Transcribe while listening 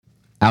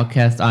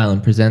Outcast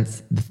Island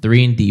presents the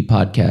 3&D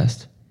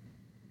podcast.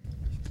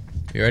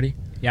 You ready?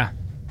 Yeah.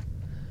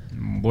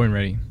 I'm born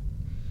ready.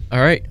 All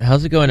right.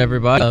 How's it going,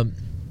 everybody?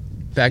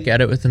 Back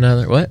at it with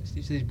another... What?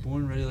 Steve said he's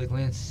born ready like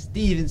Lance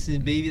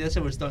Stevenson, baby. That's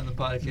how we're starting the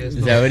podcast.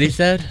 Is that what he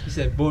said? He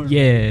said born ready.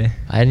 Yeah.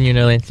 I didn't even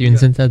know Lance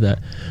Stevenson said that.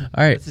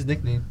 All right. That's his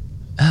nickname.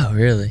 Oh,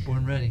 really?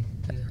 Born ready.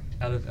 Yeah.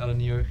 Out of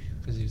New York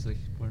because he was like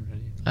born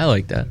ready. I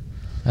like that.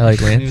 I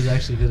like And he Lance. was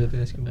actually good at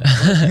basketball.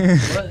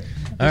 What?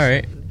 All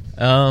right.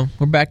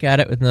 We're back at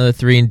it with another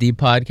 3&D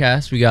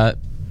podcast. We got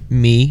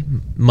me,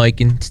 Mike,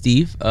 and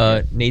Steve.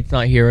 Nate's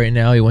not here right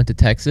now. He went to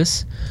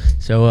Texas.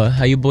 So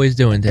how you boys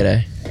doing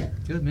today?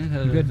 Good, man.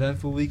 Had an Good.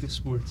 eventful week of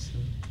sports.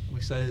 I'm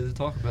excited to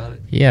talk about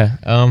it. Yeah.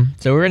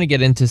 So we're going to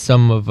get into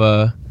some of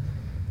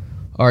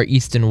our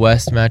East and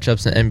West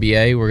matchups in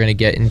NBA. We're going to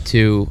get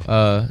into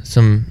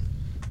some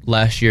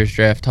last year's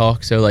draft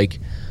talk. So, like,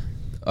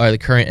 are the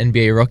current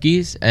NBA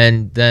rookies,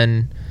 and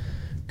then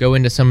go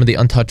into some of the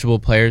untouchable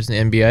players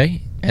in the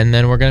NBA. And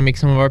then we're going to make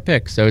some of our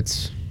picks. So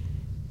it's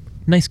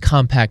a nice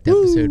compact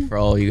episode for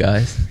all you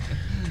guys.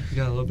 We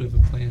got a little bit of a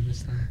plan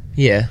this time.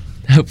 Yeah,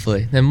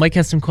 hopefully. Then Mike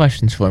has some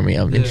questions for me.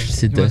 I'm Yeah.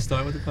 interested You want to... to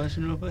start with the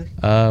question real quick?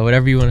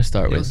 whatever you want to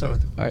start Yeah, with. we'll start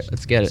with the All right, question.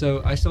 let's get it.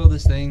 So I saw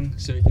this thing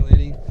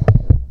circulating,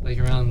 like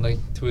around like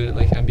Twitter,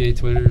 like NBA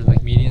Twitter,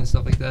 like media and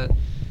stuff like that.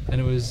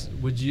 And it was,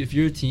 would you, if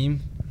you're a team,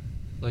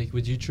 like,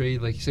 would you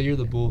trade, like, say you're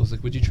the Bulls,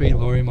 like, would you trade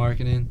Lauri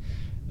Markkanen,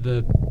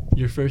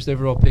 your first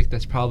overall pick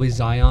that's probably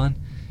Zion,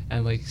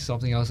 and like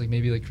something else, like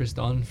maybe like Chris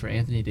Dunn for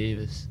Anthony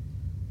Davis?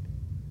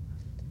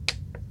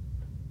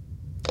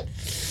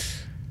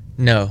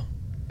 No.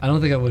 I don't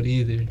think I would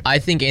either. I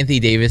think Anthony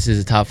Davis is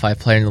a top 5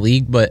 player in the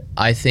league, but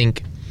I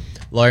think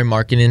Lauri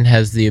Markkanen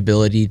has the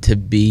ability to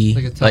be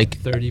Like a top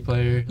 30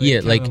 player. Like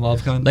yeah, Kevin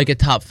Love kind of. like a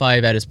top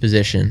 5 at his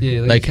position.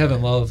 Yeah, like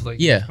Kevin Love, like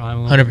yeah, prime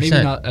 100%. Maybe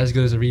not as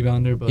good as a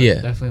rebounder, but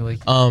Yeah. definitely like.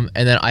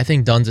 And then I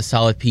think Dunn's a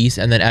solid piece,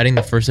 and then adding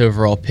the first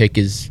overall pick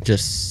is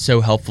just so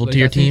helpful Like, to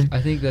your I think- team.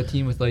 I think that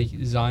team with like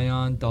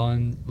Zion,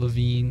 Dunn,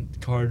 Levine,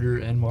 Carter,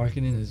 and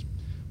Markkanen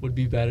would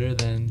be better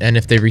than. And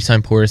if they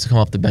re-sign Portis to come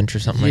off the bench or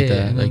something like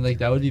that, and then like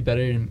that would be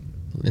better. in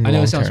the I know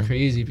long it sounds term.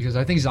 crazy because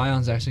I think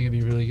Zion's actually gonna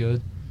be really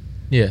good,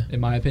 Yeah,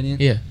 in my opinion.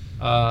 yeah.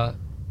 I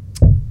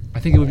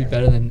think it would be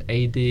better than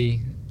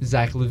AD,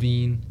 Zach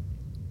Levine.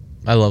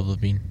 I love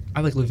Levine. I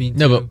like Levine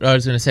No, too. but I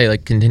was gonna say,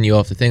 like, continue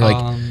off the thing. Like,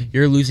 Um,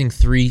 you're losing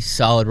 3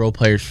 solid role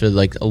players for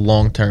like a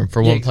long term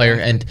for Yeah, one player,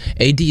 and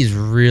AD is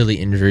really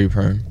injury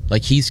prone.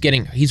 Like, he's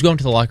going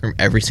to the locker room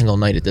every single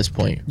night at this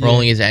point, Yeah.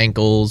 rolling his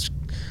ankles,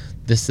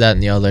 this, that,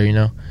 and the other. You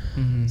know.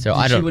 mhm. So Did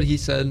I you don't- see what he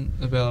said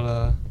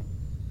about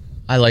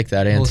I like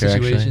that the whole answer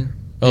actually. situation?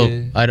 Oh,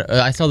 Yeah.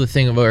 I saw the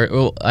thing about.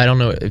 Well, I don't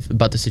know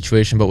about the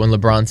situation, but when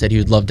LeBron said he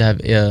would love to have,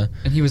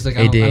 And he was like,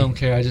 I AD. don't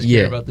care. I just Yeah.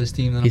 care about this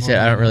team. That he I'm said,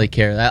 on I don't right really now."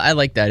 care. I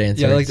like that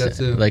answer. Yeah, I like It's,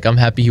 that too. Like, I'm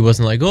happy he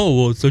wasn't like, oh,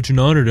 well, it's such an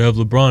honor to have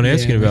LeBron Yeah,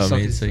 asking like about me.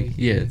 something It's like, like-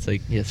 yeah, yeah. it's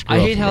like, yeah, screw I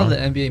off, hate how LeBron.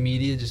 the NBA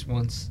media just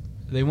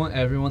they want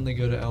everyone to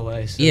go to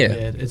LA so Yeah.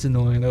 bad. It's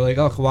annoying. They're like,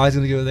 oh, Kawhi's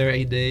going to go there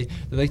 8 day.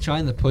 They're like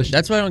trying to push.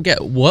 That's what I don't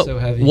get. What So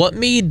heavy. what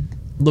made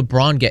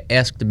LeBron get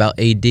asked about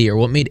AD, or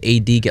what made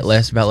AD get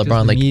asked about 'Cause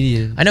LeBron? the Like,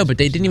 media I know, just but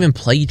they pushes didn't them. even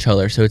play each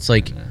other, so it's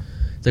like,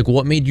 Yeah.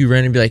 what made you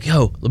run and be like,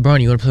 yo,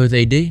 LeBron, you want to play with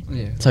AD?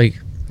 Yeah. It's like,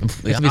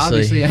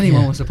 Obviously anyone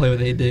yeah. wants to play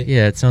with AD.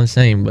 Yeah, it's what I'm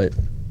saying, but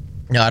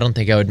no, I don't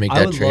think I would make I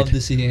that would trade. love to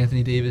see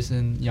Anthony Davis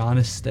and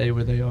Giannis stay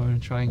where they are and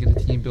try and get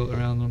a team built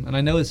around them. And I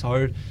know it's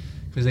hard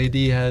because AD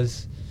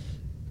has,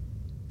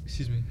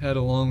 had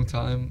a long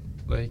time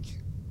like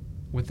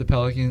with the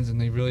Pelicans,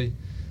 and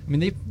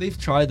they've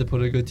tried to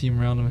put a good team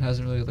around him. It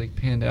hasn't really like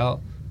panned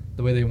out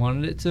the way they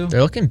wanted it to.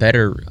 They're looking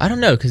better. I don't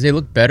know, because they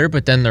look better,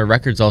 but then their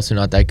record's also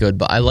not that good.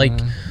 But I like,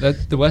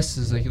 that the West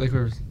is like we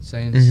were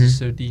saying, it's Mhm. just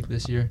so deep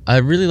this year. I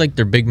really like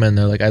their big men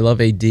though. Like, I love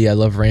AD, I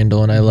love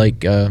Randall, and I like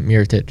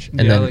Mirotic.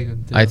 And Yeah, I then like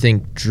him, too. I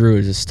think Drew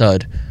is a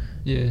stud.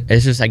 Yeah.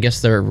 It's just, I guess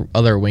their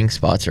other wing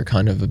spots are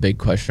kind of a big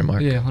question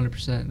mark. Yeah,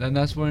 100%. And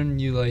that's when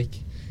you like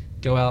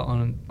go out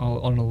on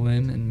a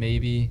limb and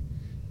maybe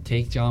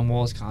take John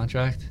Wall's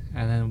contract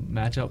and then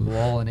match up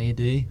Wall and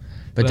AD.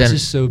 But that's then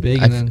just so big.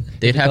 I And th- then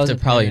they'd if it have to doesn't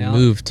probably pan out,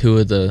 move 2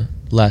 of the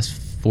last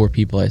 4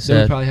 people I They would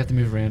said, probably have to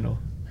move Randall.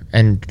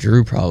 and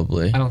Drew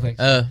probably. I don't think.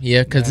 So.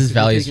 Yeah, because his you're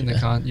value's.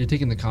 taking you're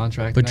taking the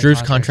contract. But and that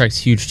Drew's contract's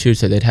huge too,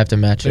 so they'd have to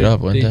match it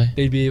up, wouldn't they?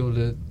 They'd be able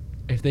to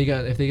if they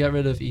got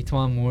rid of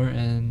Etuan Moore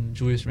and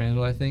Julius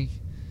Randle, I think,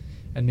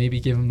 and maybe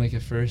give him like a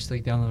first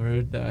like down the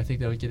road. That I think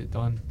that would get it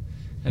done,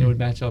 and it would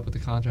match up with the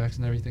contracts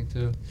and everything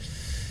too.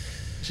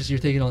 It's just you're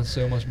taking on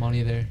so much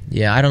money there.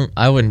 Yeah, I don't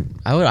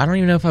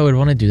even know if I would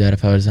want to do that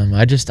if I was them.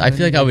 I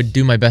feel like I would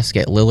do my best to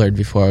get Lillard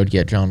before I would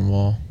get John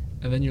Wall.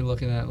 And then you're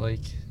looking at like,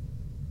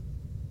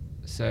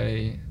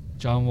 say,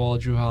 John Wall,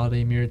 Drew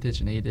Holiday, Mirotic,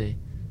 and AD.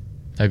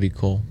 That'd be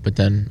cool. But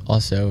then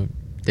also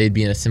they'd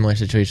be in a similar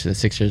situation. The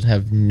Sixers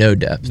have no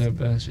depth. No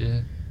bench,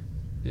 yeah.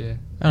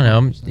 I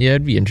don't know. Yeah,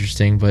 it'd be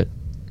interesting, but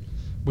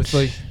With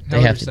like how they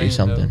you're have to do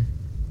saying, though, something.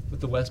 with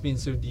the West being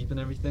so deep and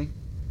everything,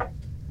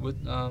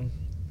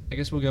 I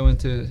guess we'll go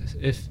into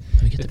if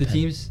Let me get the pen.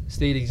 teams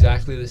stayed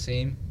exactly the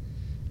same,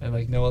 and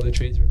like no other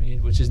trades were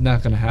made, which is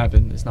not going to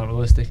happen. It's not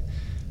realistic.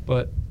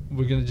 But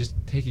we're going to just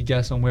take a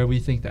guess on where we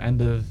think the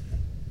end of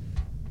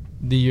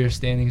the year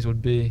standings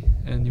would be.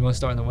 And you want to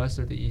start in the West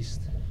or the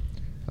East?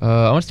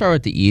 I want to start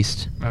with the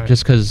East, All right.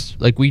 just because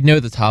like we know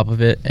the top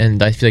of it,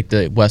 and I feel like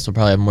the West will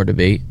probably have more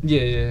debate.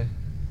 Yeah.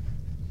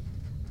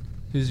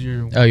 Who's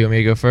your? Oh, you want me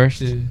to go first?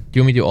 two? Do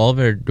you want me to do all of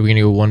it, or do we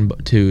gonna go 1,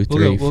 2,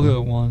 3? We'll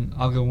go one.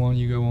 I'll go one.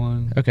 You go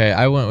one. Okay,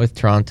 I went with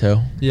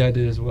Toronto. Yeah, I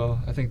did as well.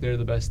 I think they're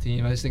the best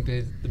team. I just think they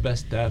have the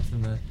best depth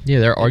and Yeah,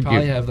 they're they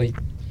probably arguably. have like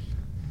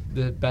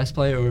the best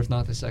player, or if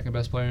not the second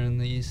best player in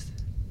the East.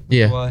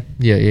 Yeah. Why?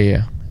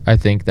 Yeah. I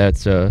think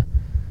that's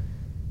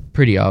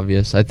pretty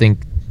obvious. I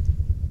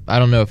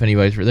don't know if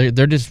anybody's.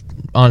 They're just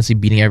honestly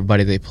beating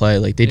everybody they play.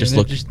 Like they Yeah, just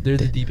they're look. They're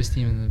the deepest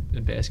team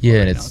in basketball Yeah,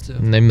 right and now too.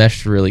 and they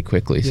meshed really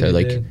quickly. Yeah, So they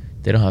like did.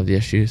 they don't have the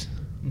issues.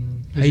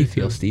 Mhm. How Who's you your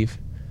feel, two? Steve?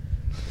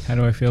 How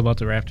do I feel about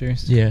the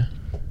Raptors? Yeah.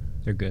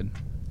 They're good.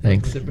 What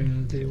Thanks. they're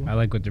bringing to the table. I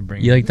like what they're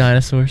bringing. You like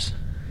dinosaurs?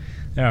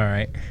 They're all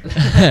right.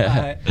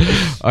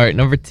 All right,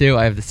 number 2,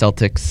 I have the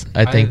Celtics.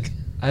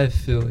 I have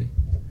Philly.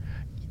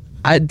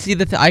 I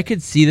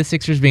could see the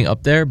Sixers being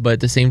up there, but at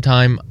the same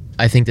time,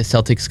 I think the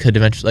Celtics could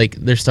eventually, like,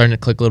 they're starting to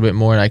click a little bit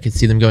more, and I could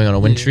see them going on a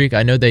win Yeah. streak.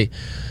 I know They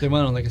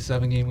went on like a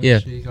 7-game win Yeah.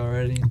 streak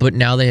already. but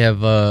now they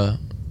have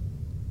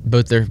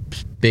both their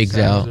bigs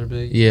Centers out. are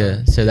big.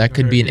 Yeah, so that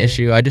could be an Yeah.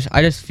 issue. I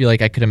just feel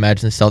like I could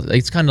imagine the Celtics.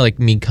 It's kind of like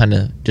me, kind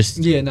of just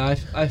Yeah, no,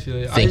 I feel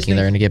it. thinking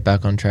they're gonna get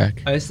back on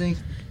track. I just think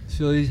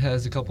Philly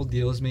has a couple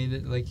deals made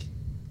it like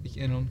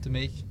in them to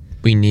make.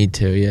 We need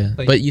to, yeah.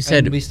 Like, But you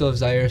said and we still have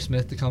Zaire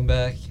Smith to come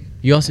back.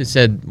 you also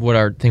said what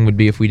our thing would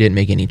be if we didn't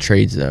make any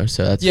trades, though.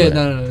 So that's Yeah, what-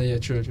 no, yeah,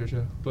 true.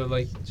 But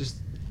like, just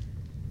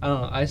I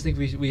don't know. I just think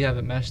we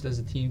haven't meshed as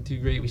a team too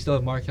great. We still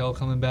have Markelle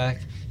coming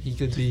back. He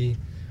could be.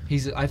 I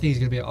think he's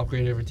gonna be an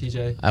upgrade over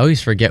TJ. I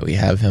always forget we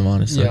have him,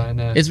 honestly. Yeah, I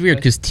know. It's weird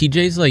because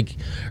TJ's like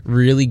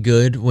really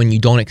good when you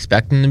don't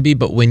expect him to be,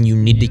 but when you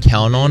need to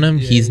count on him,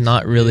 Yeah, he's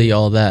not really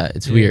all that.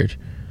 It's Yeah. weird.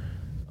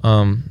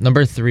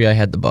 Number 3, I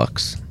had the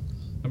Bucks.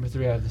 Number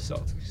 3, I have the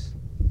Celtics.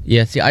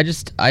 Yeah, see, I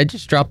just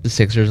dropped the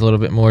Sixers a little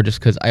bit more just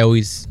because I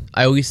always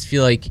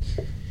feel like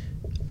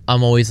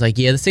I'm always like,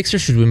 yeah, the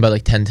Sixers should win by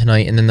like 10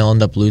 tonight, and then they'll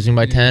end up losing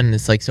by Yeah. 10. And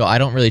it's like, so I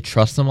don't really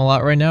trust them a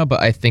lot right now,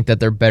 but I think that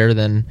they're better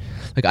than,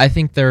 like, I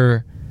think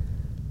they're,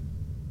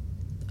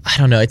 I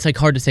don't know, it's like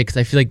hard to say because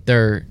I feel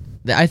like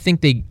I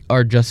think they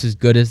are just as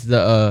good as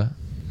the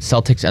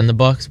Celtics and the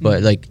Bucks,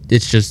 but Mhm. like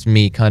it's just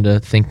me kind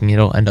of thinking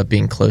it'll end up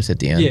being close at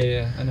the end.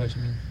 Yeah, I know what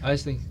you mean. I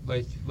just think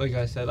like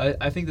I said,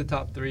 I think the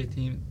top 3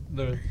 team,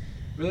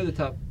 really the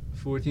top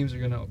 4 teams are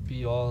gonna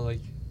be all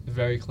like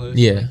very close.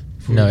 Yeah. like,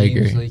 4 No, I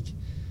games, agree. Like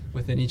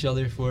within each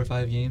other, 4 or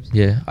 5 games.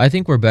 Yeah, I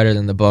think we're better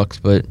than the Bucks,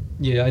 but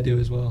Yeah, I do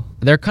as well.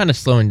 they're kind of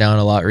slowing down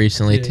a lot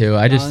recently Yeah, too.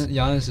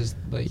 Giannis is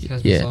like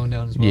has been Yeah. slowing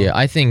down as well. Yeah,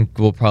 I think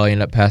we'll probably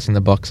end up passing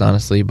the Bucks,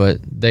 honestly. But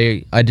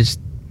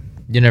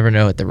you never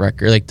know what the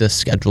record, like the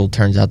schedule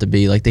turns out to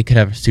be. Like they could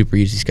have a super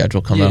easy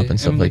schedule coming up and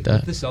stuff like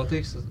that. With the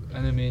Celtics,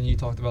 and I mean, you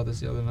talked about this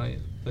the other night.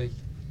 Like,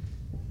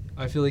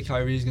 I feel like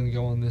Kyrie's gonna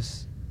go on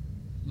this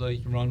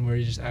like run where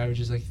he just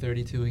averages like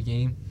 32 a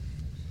game,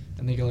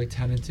 and they go like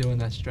 10-2 in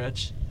that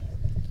stretch.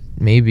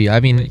 Maybe. I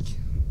mean, Like,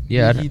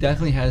 yeah. I he don't-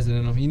 definitely has it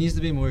in him. He needs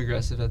to be more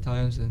aggressive at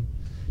times, and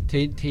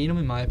Tatum,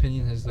 in my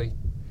opinion, has like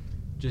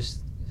just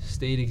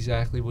stayed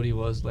exactly what he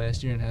was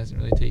last year and hasn't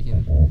really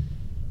taken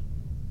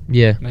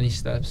yeah. many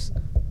steps.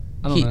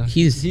 I don't He- know.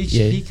 he's-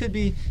 yeah. He could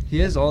be. He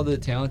has all the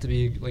talent to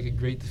be like a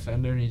great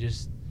defender, and he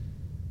just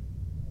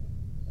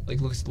like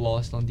looks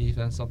lost on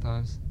defense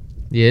sometimes.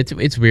 Yeah,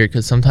 it's weird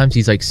because sometimes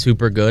he's like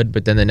super good,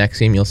 but then the next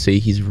game you'll see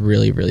he's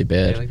really, really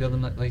bad. Yeah, like the other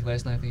night, like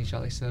last night, I think he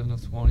shot like 7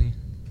 of 20.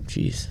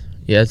 Jeez.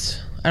 Yeah,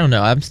 I don't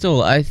know.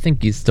 I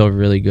think he's still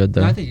really good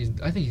though. No, I think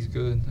he's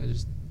good. I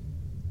just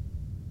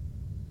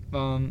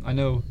I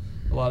know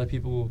a lot of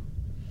people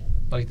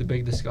like the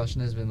big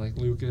discussion has been like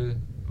Luka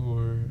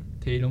or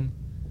Tatum,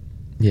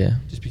 Yeah.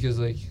 just because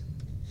like,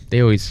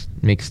 They always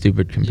make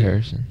stupid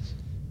comparisons.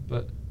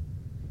 but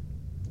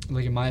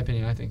like in my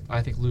opinion,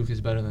 I think Luka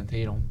is better than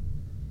Tatum.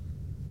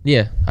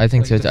 Yeah, I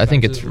think Like, so. I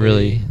think it's defensively,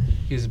 really.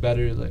 he's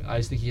better. Like I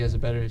just think he has a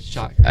better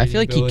shot. I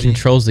feel like he ability.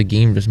 controls the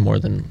game just more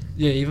than.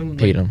 Yeah, even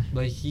Tatum.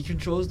 Like he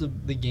controls the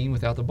game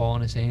without the ball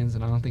in his hands,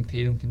 and I don't think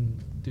Tatum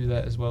can do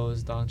that as well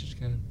as Doncic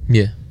can.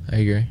 Yeah, I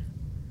agree.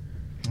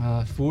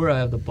 4, I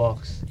have the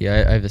Bucks.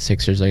 Yeah, I have the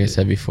Sixers, like I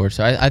said before.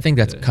 So I think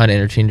that's Yeah. kind of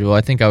interchangeable.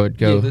 I think I would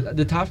go. Yeah,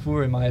 the top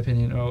 4, in my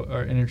opinion,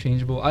 are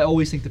interchangeable. I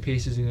always think the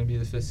Pacers are going to be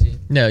the 5th seed.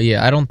 No,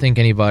 yeah, I don't think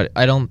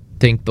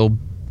they'll.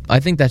 I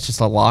think that's just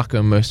a lock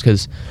almost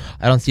because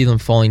I don't see them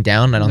falling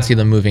down. I don't see No.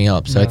 them moving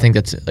up. So I No. think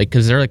that's like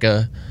because they're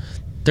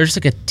just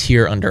like a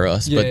tier under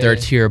us, Yeah, but they're a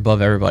yeah. tier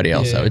above everybody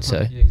else. I would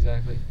say. Yeah,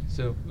 exactly.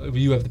 So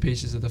you have the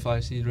Pacers at the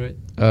 5 seed, right?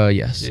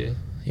 Yes. Yeah.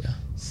 Yeah.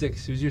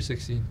 6. Who's your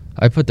 6 seed?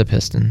 I put the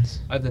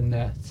Pistons. I have the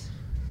Nets.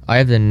 I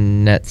have the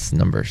Nets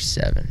number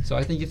 7. So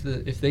I think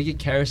if they get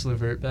Karis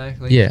LeVert back,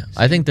 like Yeah,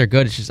 I think they're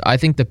good. It's just I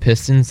think the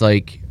Pistons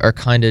like are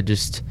kind of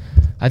just.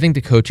 I think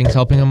the coaching's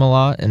helping them a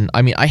lot, and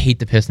I mean I hate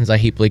the Pistons. I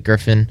hate Blake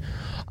Griffin.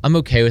 I'm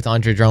okay with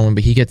Andre Drummond,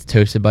 but he gets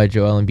toasted by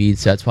Joel Embiid,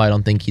 so that's why I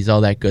don't think he's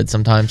all that good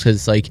sometimes.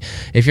 Because like,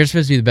 if you're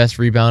supposed to be the best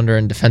rebounder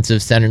and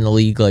defensive center in the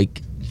league,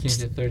 like, You can't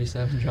get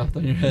 37 dropped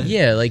on your head.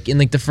 yeah, like in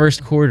like the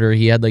first quarter,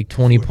 he had like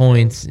 20 4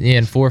 points, fouls. yeah,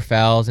 and 4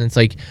 fouls, and it's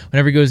like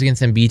whenever he goes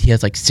against Embiid, he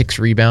has like 6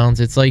 rebounds.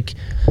 It's like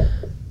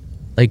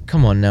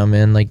come on now,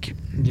 man. Like Yeah,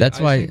 that's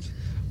why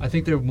I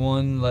think they're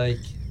one like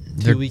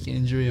They're- 2-week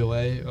injury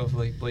away of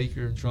like Blake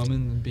or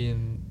Drummond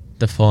being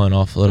they're falling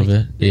off a little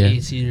like, bit. the Yeah,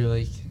 8 seed or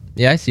like.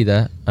 yeah, I see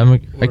that. I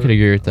could or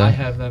agree with that. I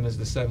have them as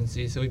the 7th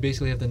seed, so we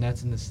basically have the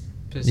Nets and the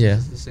Pistons Yeah.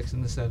 as the 6th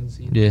and the 7th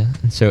seed. Yeah,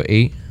 and so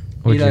 8.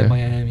 What'd 8 out you- of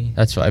Miami.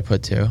 That's what I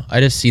put too. I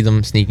just see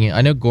them sneaking.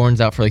 I know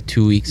Gordon's out for like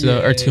 2 weeks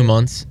though, or 2 Yeah.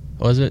 months.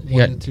 What was it?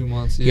 1 to 2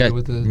 months. he Yeah, got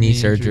with the knee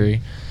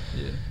surgery.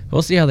 Yeah.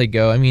 We'll see how they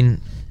go. I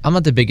mean, I'm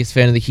not the biggest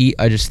fan of the Heat.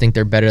 I just think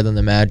they're better than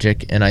the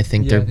Magic, and I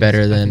think Yeah, they're I think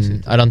better so- I think than. so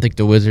too. I don't think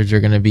the Wizards are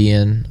going to be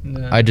in.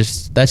 No. I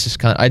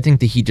think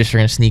the Heat just are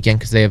going to sneak in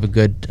because they have a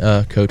good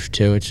coach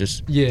too. It's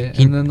just Yeah,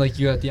 He- and then like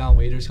you got Deion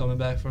Waiters coming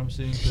back from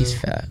soon. he's too.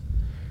 fat.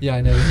 Yeah,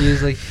 I know. He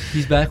is like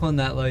he's back on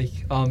that like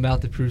I'm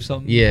out to prove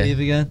something. Yeah. Leave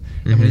again.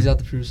 And Mhm. when he's out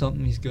to prove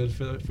something, he's good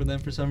for them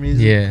for some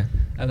reason. Yeah,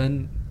 And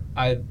then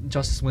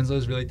Justice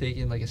Winslow's really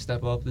taking like a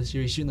step up this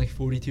year. He's shooting like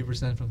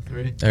 42% from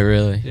 3. I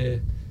really. Yeah,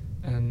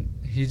 and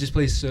he just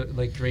plays so,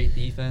 like great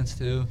defense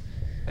too.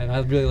 And I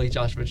really like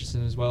Josh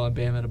Richardson as well and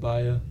Bam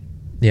Adebayo.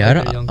 Yeah, Like I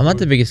a don't. young I'm not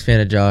the core. biggest fan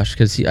of Josh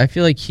because I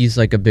feel like he's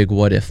like a big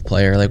what if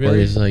player. Like where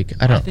Really? he's like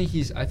I I don't. think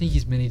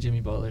he's mini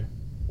Jimmy Butler.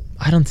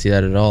 I don't see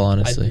that at all, I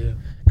honestly. do.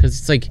 Because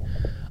it's like,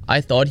 I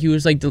thought he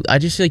was like, I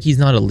just feel like he's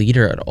not a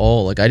leader at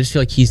all. Like, I just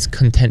feel like he's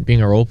content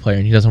being a role player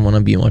and he doesn't want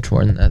to be much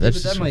more than that. Yeah, That's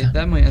but just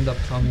that might end up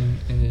coming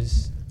in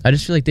his. I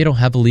just feel like they don't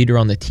have a leader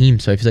on the team.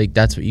 So I feel like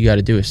that's what you got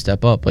to do is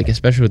step up. Like,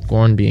 especially with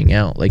Goran being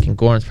out. Like, and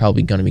Goran's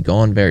probably going to be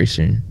gone very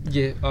soon.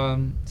 Yeah.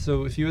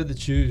 So if you had to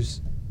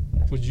choose,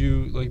 would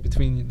you like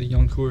between the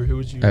young core, who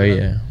would you? Oh,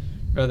 yeah.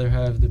 Rather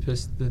have not the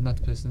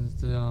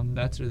Pistons, the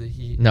Nets or the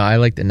Heat? No, I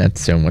like the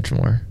Nets so much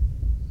more.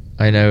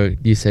 I know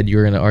you said you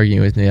were going to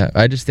argue with me.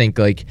 I just think,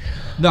 like,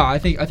 No, I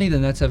think the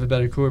Nets have a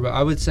better core, but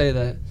I would say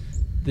that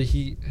the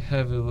Heat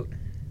have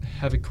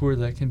a core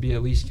that can be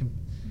at least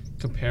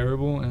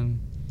comparable and.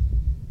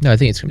 no, I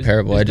think it's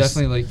comparable. It's I just,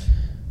 definitely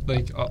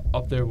like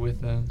up there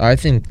with them. I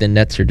think the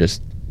Nets are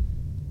just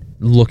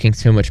looking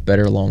so much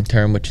better long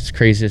term, which is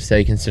crazy to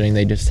say considering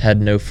they just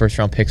had no first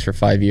round picks for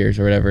 5 years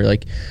or whatever.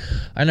 Like,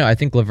 I know, I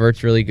think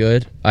LeVert's really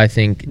good. I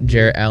think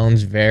Jarrett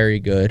Allen's very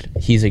good.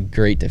 He's a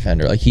great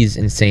defender. Like, he's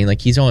insane.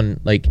 Like, he's on,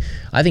 like,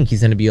 I think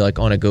he's going to be, like,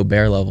 on a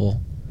Gobert level.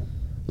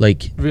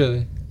 Like,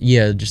 Really?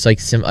 yeah, just like,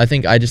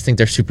 I just think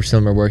they're super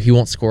similar where he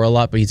won't score a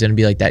lot, but he's going to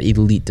be, like, that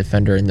elite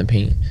defender in the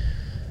paint.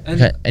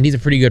 And he's a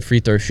pretty good free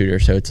throw shooter,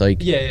 so it's like,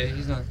 Yeah,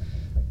 he's not.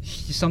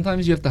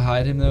 Sometimes you have to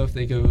hide him though if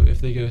they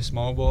go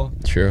small ball.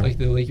 true. Like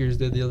the Lakers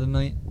did the other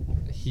night.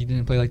 He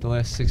didn't play like the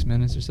last 6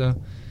 minutes or so.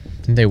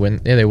 Didn't they win?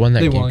 Yeah, they won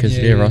that They game won, because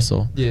yeah.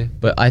 Russell. Yeah.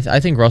 But I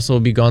think Russell will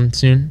be gone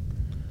soon.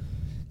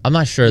 I'm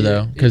not sure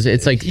though, because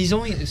it's like he's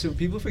only so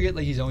people forget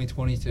like he's only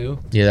 22.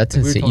 yeah, that's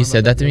like, we were insane. talking You said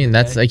about that that to the me, and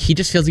other that's day. like he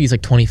just feels like he's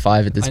like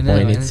 25 at this I know,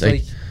 point. and It's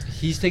like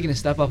he's taking a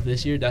step up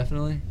this year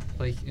definitely,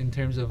 like in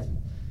terms of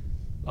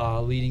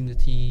leading the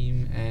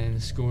team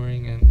and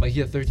scoring, and like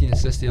he had 13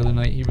 assists the other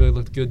night. He really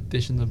looked good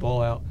dishing the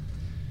ball out.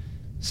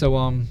 So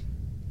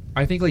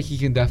I think like he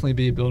can definitely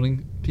be a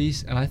building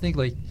piece, and I think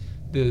like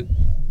the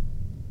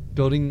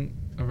building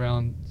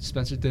around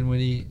Spencer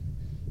Dinwiddie,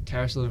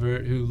 Karis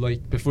LeVert, who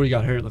like before he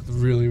got hurt looked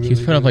really he was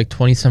putting up good. like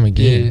 20 some a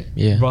game.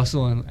 Yeah.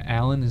 Russell and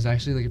Allen is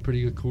actually like a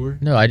pretty good core.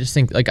 No, I just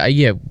think like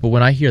but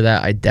when I hear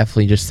that, I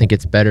definitely just think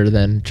it's better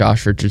than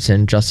Josh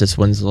Richardson, Justice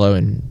Winslow,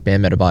 and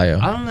Bam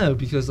Adebayo. I don't know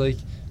because like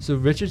so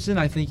Richardson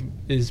I think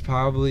is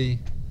probably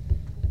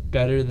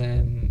better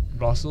than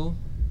Russell.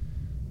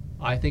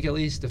 I think at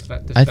least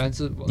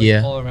defensive,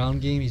 yeah. all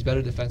around game. He's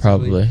better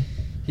defensively. Probably.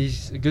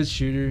 He's a good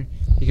shooter.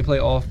 He can play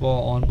off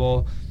ball, on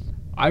ball.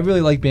 I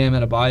really like Bam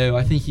Adebayo.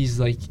 I think he's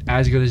like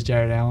as good as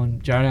Jarrett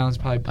Allen. Jarrett Allen's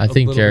probably. I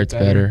think Jarrett's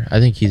better. I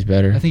think he's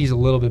better. I think he's a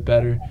little bit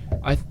better.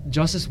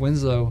 Justice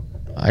Winslow.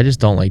 I just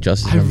don't like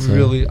Justice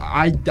Winslow.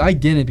 I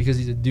didn't because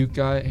he's a Duke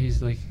guy.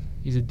 He's a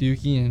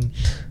Dookie and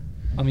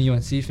I'm a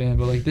UNC fan.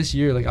 But like this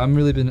year, like I've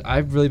really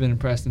been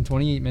impressed. In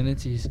 28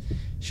 minutes, he's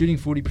shooting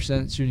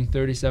 40%, shooting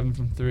 37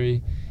 from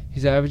 3.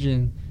 He's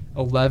averaging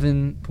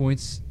 11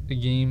 points a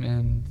game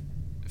and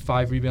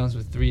 5 rebounds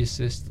with 3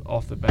 assists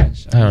off the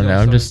bench. I don't He's know. only I'm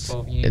started just.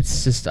 12 games.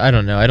 It's just. I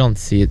don't know. I don't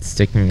see it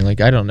sticking.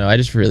 Like I don't know. I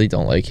just really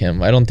don't like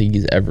him. I don't think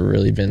he's ever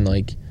really been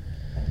like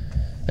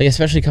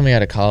especially coming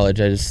out of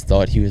college. I just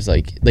thought he was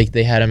like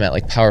they had him at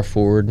like power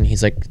forward and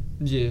he's like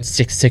yeah.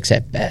 6'6"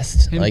 at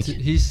best.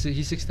 He's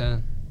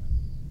 6'10",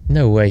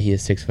 No way he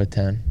is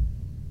 6'10".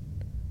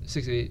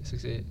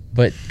 6'8".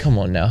 But come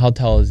on now, how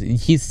tall is he?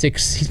 He's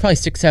probably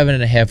 6'7"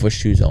 and a half with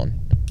shoes on.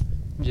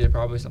 Yeah,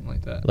 probably something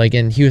like that. Like,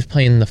 and he was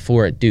playing the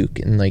 4 at Duke,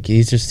 and like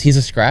he's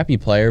a scrappy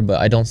player, but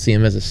I don't see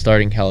him as a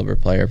starting caliber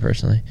player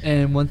personally.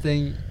 And one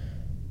thing,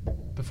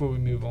 before we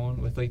move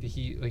on with like the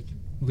Heat, like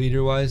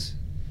leader wise,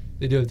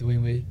 they do have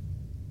Dwayne Wade.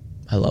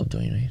 I love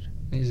Dwayne Wade.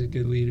 He's a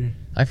good leader.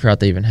 I forgot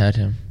they even had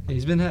him. Yeah,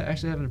 he's been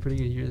actually having a pretty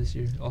good year this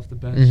year off the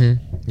bench.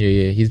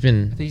 Yeah. He's I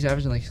been. think he's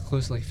averaging like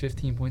close to like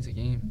 15 points a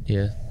game.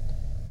 Yeah.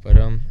 But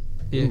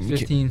Yeah,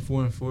 15,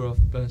 4 and 4 off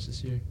the bench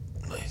this year.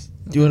 Nice.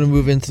 Do you want to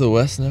move into the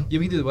West now? Yeah,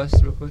 we can do the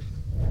West real quick.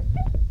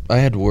 I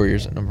had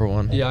Warriors at number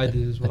 1. Yeah, I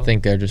did as well. I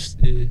think they're just.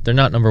 Yeah. They're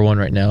not number 1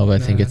 right now,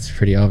 but I think Nah. it's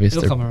pretty obvious.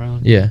 It'll they're- come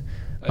around. Yeah.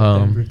 I have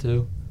Denver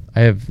too.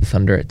 I have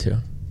Thunder at 2.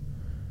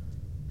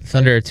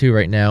 Thunder at 2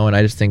 right now, and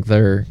I just think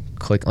they're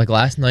like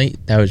last night.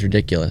 That was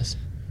ridiculous.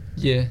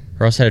 Yeah.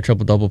 Russ had a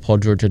triple double. Paul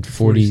George had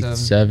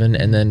 47,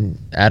 and then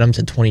Adams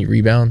had 20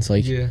 rebounds.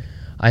 Like, Yeah.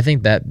 I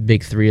think that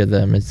big three of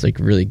them is like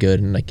really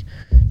good. And like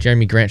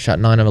Jeremy Grant shot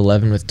 9 of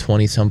 11 with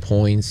 20 some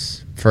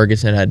points.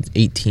 Ferguson had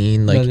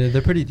 18. Like, No,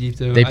 they're pretty deep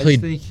though. they I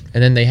played, just think,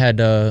 and then they had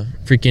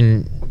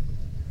freaking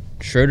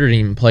Schroeder didn't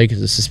even play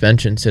because of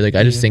suspension. So like,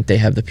 I just Yeah. think they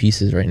have the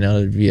pieces right now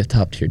to be a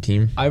top tier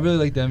team. I really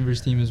like Denver's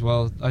team as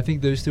well. I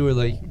think those two are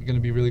like going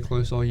to be really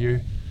close all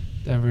year,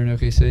 Denver and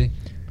OKC.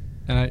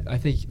 And I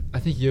think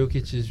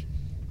Jokic is.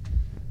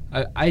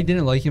 I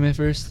didn't like him at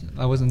first.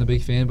 I wasn't a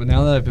big fan, but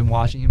now that I've been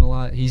watching him a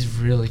lot, he's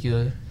really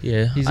good.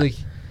 Yeah, He's like,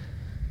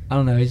 I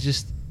don't know.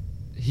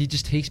 He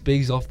just takes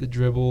bigs off the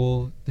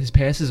dribble. His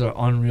passes are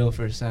unreal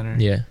for a center.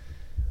 yeah,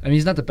 I mean,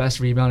 he's not the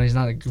best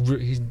rebounder.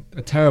 He's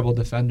a terrible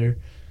defender,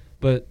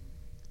 but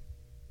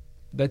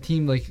that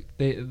team, like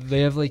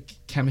they have like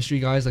chemistry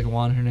guys like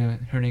Juan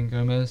Hernan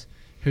Gomez,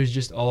 who's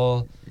just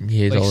all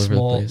he's like all over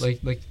small, the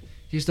place. like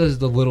he just does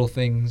the little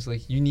things.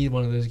 Like you need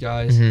one of those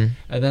guys, Mhm.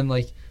 and then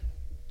like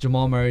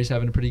Jamal Murray's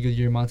having a pretty good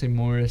year. Monte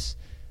Morris,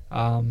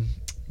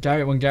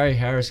 when Gary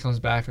Harris comes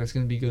back, that's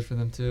gonna be good for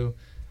them too.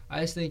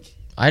 I just think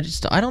I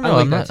don't know.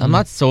 like I'm that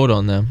not team. sold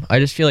on them. I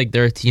just feel like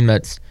they're a team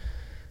that's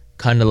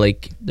kind of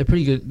like they're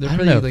pretty good. They're I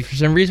don't pretty know. like For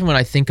some reason, when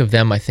I think of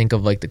them, I think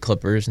of like the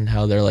Clippers and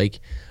how they're like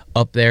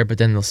up there, but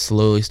then they'll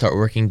slowly start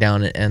working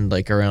down and end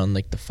like around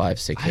like the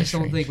 5-6. I just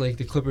don't think like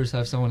the Clippers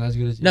have someone as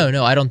good as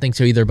No, I don't think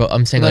so either. But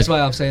I'm saying So that's like,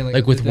 why I'm saying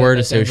like with word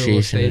that Denver will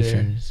association stay and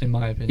there, shit. in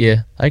my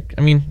opinion. yeah,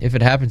 I mean, if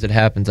it happens, it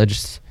happens. I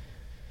just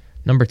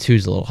number 2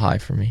 is a little high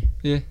for me.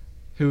 Yeah.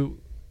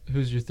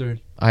 Who's your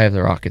third? I have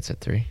the Rockets at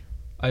 3.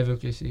 I have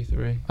OKC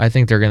 3. I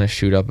think they're gonna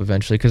shoot up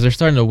eventually because they're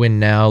starting to win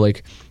now.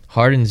 Like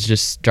Harden's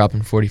just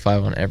dropping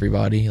 45 on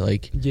everybody.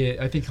 Like Yeah,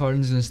 I think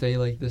Harden's gonna stay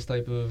like this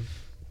type of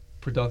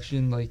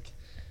production, like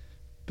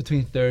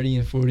between 30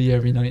 and 40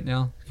 every night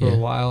now for Yeah. a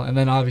while, and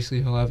then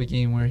obviously he'll have a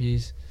game where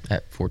he's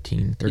at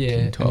 14, 13, yeah,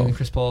 and 12. then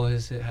Chris Paul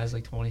has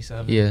like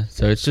 27. Yeah,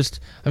 so it's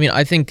just. I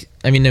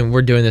mean,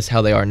 we're doing this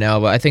how they are now,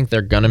 but I think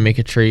they're gonna make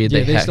a trade.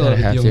 Yeah, they still have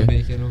a have deal to. with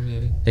making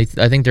them. Yeah.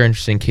 I think they're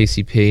interested in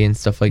KCP and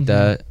stuff like Mhm.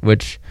 that,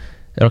 which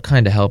it'll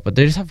kind of help. But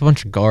they just have a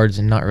bunch of guards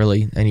and not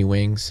really any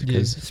wings. Yeah.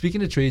 'Cause-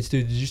 Speaking of trades,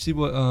 too, did you see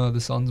what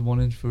the Suns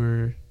wanted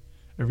for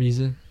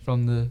Ariza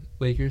from the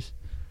Lakers?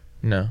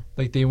 No,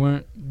 Like they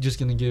weren't just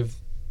gonna give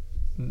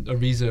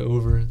Ariza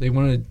over. They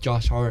wanted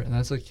Josh Hart, and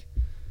that's like.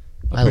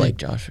 a I pretty like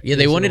Josh. Yeah,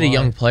 they decent wanted a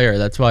young line. player.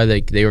 That's why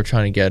they were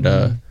trying to get.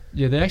 Mhm.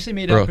 Yeah, they actually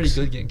made out pretty Brooks.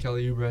 good getting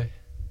Kelly Oubre.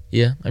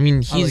 Yeah, I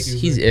mean I like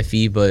he's Oubre.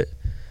 iffy, but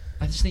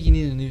I just think he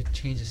needed a new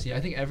change of scene. I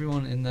think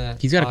everyone in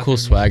that he's got a locker cool room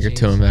needs swagger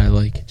to him that I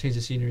like. Change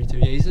the scenery too.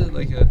 Yeah, he's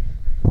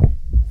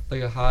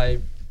like a high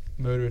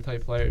motor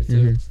type player too.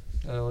 Mhm.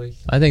 That I like.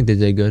 I think they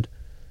did good.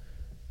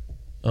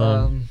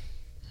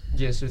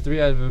 Yeah, so 3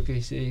 out of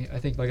OKC. I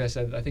think, like I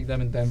said, I think them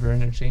and Denver are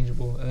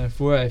interchangeable, and then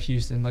 4 out of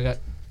Houston. Like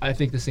I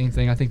think the same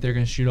thing. I think they're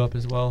gonna shoot up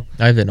as well.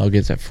 I have the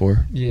Nuggets at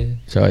 4. Yeah.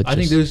 So I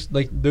think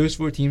those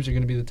 4 teams are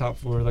gonna be the top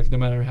 4. Like no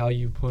matter how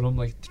you put them,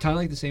 like kind of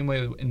like the same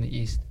way in the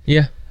East.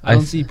 Yeah, I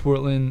don't see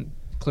Portland,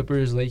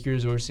 Clippers,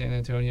 Lakers, or San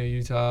Antonio,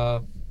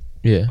 Utah,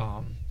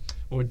 Yeah,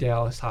 or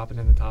Dallas hopping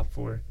in the top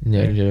 4.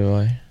 yeah, do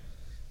I.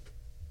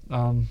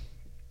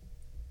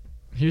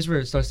 Here's where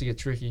it starts to get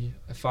tricky.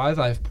 At 5,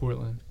 I have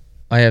Portland.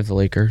 I have the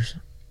Lakers.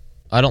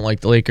 I don't like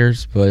the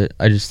Lakers, but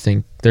I just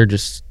think they're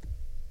just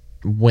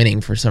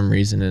winning for some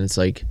reason, and it's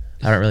like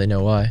I don't really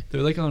know why.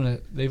 They're like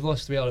they've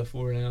lost 3 out of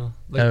 4 now.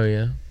 Like, Oh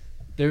yeah,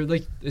 They're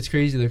like, it's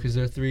crazy though, because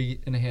they're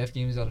 3.5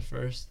 games out of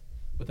first,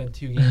 but then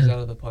 2 games out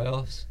of the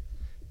playoffs.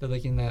 They're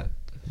like in that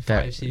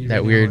 5 seed. that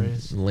right now weird where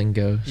it's-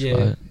 lingo Yeah.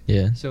 spot.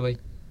 Yeah, So like,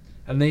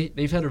 and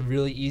they've had a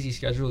really easy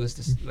schedule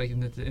like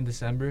in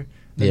December.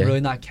 They're Yeah.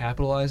 really not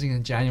capitalizing,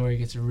 and January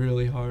gets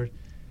really hard.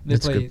 They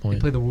That's a good point.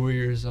 They play the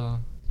Warriors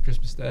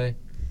Christmas Day.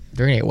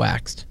 they're gonna get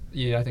waxed.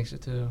 Yeah, I think so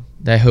too.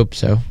 I hope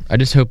so. I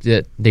just hope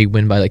that they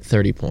win by like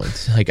 30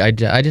 points. Like I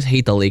just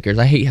hate the Lakers.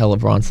 I hate how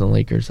LeBron's on the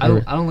Lakers. I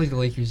don't like the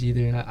Lakers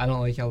either, and I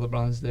don't like how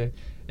LeBron's there.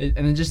 And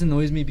it just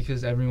annoys me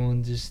because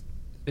everyone just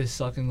is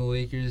sucking the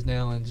Lakers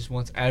now and just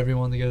wants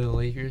everyone to go to the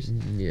Lakers.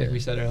 Yeah. Like we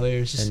said earlier,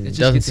 it's just And it it just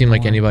doesn't gets seem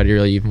like annoying. anybody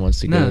really even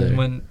wants to go No, there.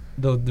 when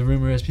the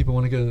rumor is people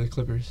want to go to the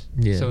Clippers.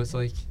 Yeah. So it's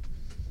like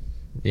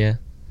Yeah.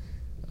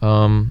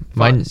 mine.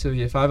 Mine. So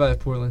yeah, 5 I have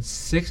Portland.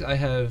 6 I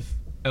have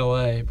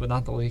LA, but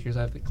not the Lakers.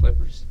 I have the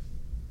Clippers.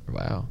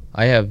 Wow.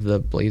 I have the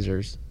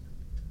Blazers.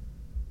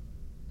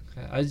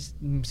 Okay,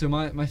 so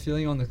my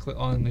feeling on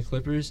the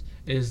Clippers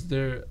is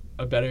they're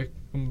a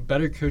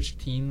better coached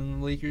team than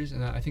the Lakers,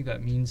 and I think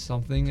that means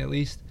something at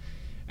least.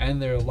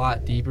 and they're a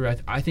lot deeper.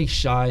 I think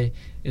Shai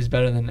is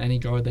better than any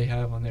guard they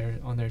have on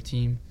their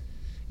team.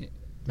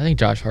 I think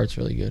Josh Hart's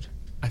really good.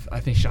 I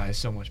think Shai is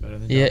so much better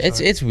than Yeah, Josh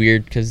Hart. it's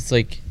weird because it's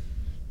like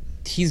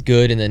he's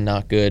good and then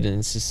not good, and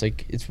it's just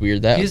like it's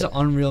weird that He has an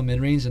unreal mid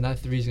range, and that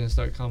three's gonna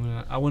start coming.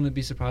 I wouldn't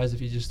be surprised if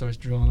he just starts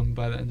drilling them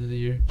by the end of the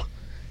year.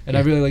 And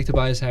I Yeah. really like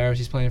Tobias Harris.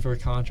 He's playing for a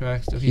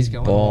contract, so he's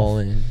going off.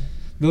 balling.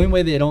 The only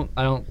way I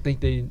don't think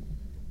the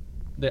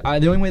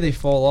only way they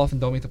fall off and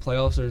don't make the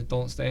playoffs or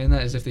don't stay in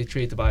that is if they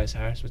trade Tobias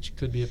Harris, which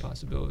could be a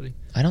possibility.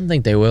 I don't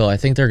think they will. I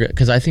think they're good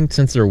because I think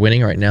since they're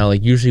winning right now,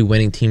 like usually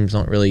winning teams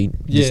don't really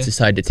Yeah. just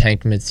decide to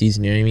tank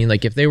mid-season. You know what I mean?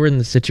 Like if they were in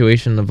the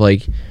situation of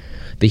like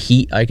the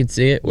Heat, I could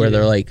see it where Yeah.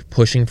 they're like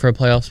pushing for a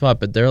playoff spot,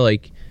 but they're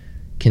like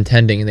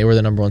contending and they were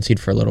the number 1 seed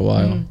for a little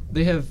while.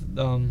 They have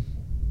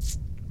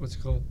what's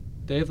it called?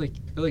 They're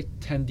like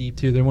 10 deep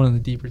too. They're one of the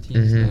deeper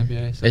teams in the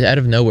NBA. So. Out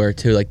of nowhere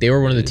too. Like they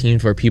were one of the Yeah.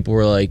 teams where people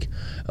were like,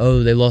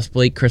 "Oh, they lost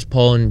Blake, Chris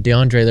Paul, and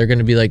DeAndre. They're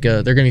gonna be like,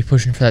 they're gonna be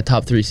pushing for that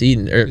top 3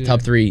 seed or Yeah.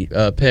 top 3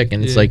 pick."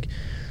 And it's Yeah. like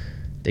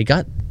they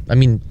got. I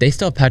mean, they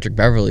still have Patrick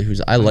Beverly, who's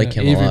I like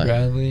him Avery a lot.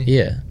 Bradley.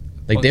 Yeah,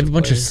 like Bunch they have a of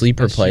bunch of players.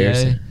 sleeper SGA,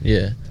 players.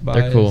 Yeah,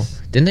 they're cool.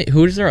 Tobias. Didn't they?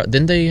 Who is there?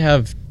 Didn't they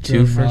have 2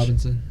 Jordan first?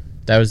 Robinson.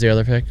 That was the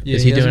other pick. Yeah,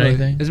 Is he doing hasn't really-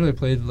 anything? Hasn't really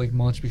played like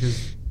much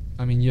because,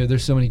 I mean,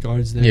 there's so many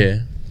guards there. Yeah,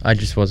 I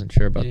just wasn't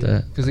sure about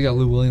that. Because they got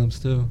Lou Williams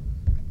too.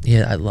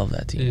 Yeah, I love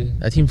that team. Yeah.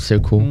 That team's so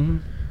cool. Mhm.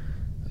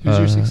 Who's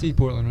your Uh, 6 seed?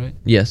 Portland, right?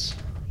 Yes.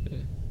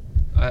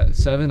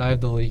 7, I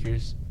have the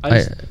Lakers.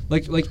 I-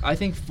 I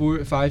think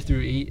 4, 5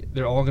 through 8,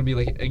 they're all gonna be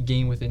like a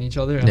game within each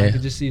other, and I Yeah.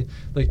 could just see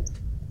like.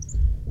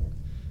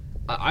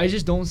 I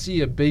just don't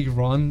see a big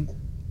run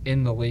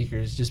in the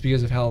Lakers just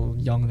because of how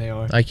young they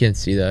are. I can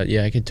see that.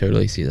 Yeah, I could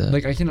totally see that.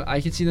 Like I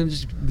can see them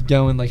just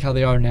going like how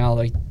they are now.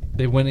 Like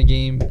they win a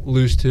game,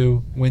 lose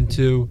 2, win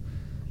 2,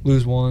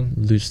 lose 1,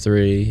 Lose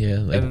 3, yeah,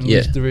 like and then yeah.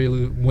 lose 3,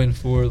 win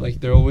 4. Like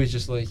they're always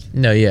just like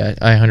No, yeah,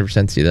 I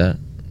 100% see that.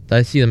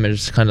 I see them as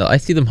just kind of. I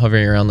see them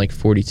hovering around like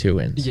 42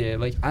 wins. yeah.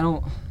 Like I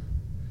don't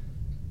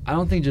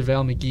think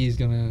JaVale McGee is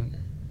gonna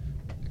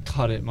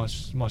cut it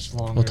much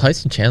longer. Well,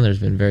 Tyson Chandler's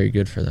been very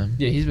good for them.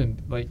 Yeah, he's been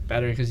like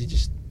better because he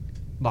just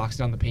locks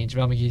down the paint.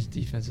 JaVale McGee's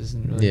defense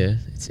isn't really. Yeah,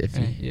 it's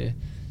iffy. Yeah,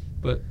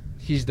 but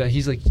he's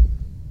like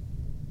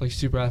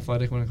super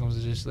athletic when it comes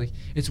to just like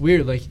it's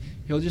weird. Like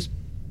he'll just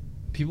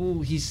he's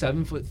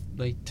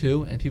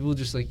 7'2", and people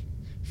just like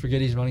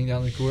forget he's running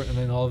down the court, and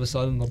then all of a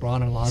sudden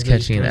LeBron or Lonzo He's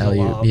catching an just turns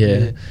a alley-oop. lob.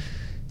 Yeah.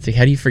 It's like,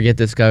 how do you forget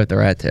this guy with the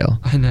rat tail?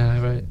 I know,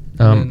 right?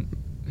 Um, And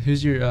then,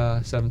 who's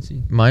your 7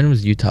 seed? Mine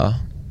was Utah.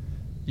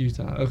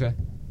 Utah. Okay.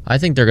 I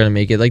think they're gonna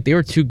make it. Like they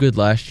were too good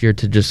last year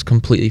to just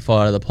completely fall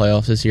out of the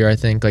playoffs this year. I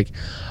think. I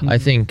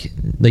Mhm. think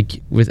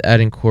like with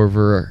adding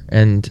Corver,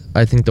 and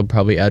I think they'll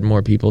probably add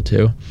more people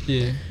too.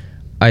 Yeah.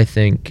 I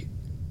think.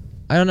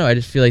 I don't know. I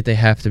just feel like they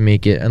have to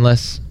make it,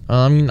 unless.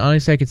 I mean,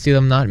 honestly, I could see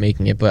them not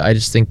making it, but I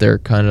just think they're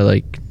kind of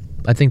like.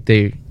 I think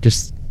they're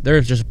just a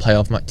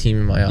playoff team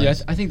in my eyes. Yeah,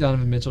 I think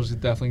Donovan Mitchell's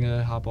definitely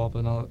gonna hop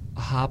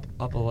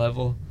up a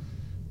level.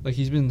 Like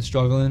he's been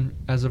struggling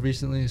as of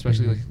recently,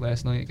 especially Mhm. like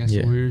last night against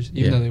Yeah. the Warriors,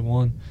 even Yeah. though they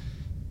won.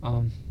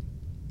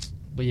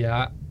 But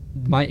yeah,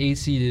 my 8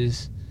 seed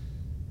is.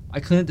 I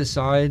couldn't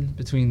decide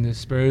between the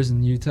Spurs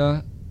and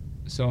Utah,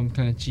 so I'm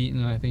kind of cheating,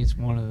 and I think it's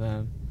one of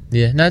them.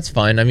 Yeah, that's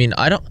fine. I mean,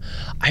 I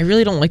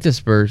really don't like the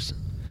Spurs.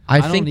 I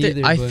don't think that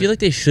either, I but- feel like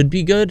they should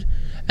be good,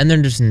 and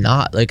they're just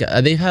not. Like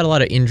they've had a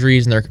lot of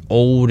injuries, and they're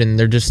old, and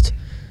they're just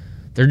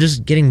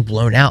getting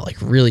blown out like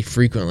really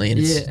frequently, and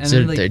Yeah, and so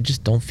then, like- they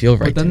just don't feel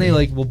right. But then to they me.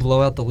 like will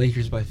blow out the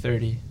Lakers by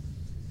 30,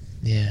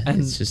 yeah,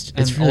 and it's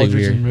and really Aldridge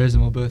weird. and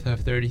Risen will both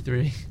have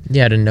 33.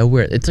 Yeah, out of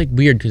nowhere, it's like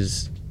weird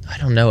because I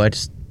don't know.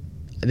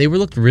 They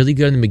looked really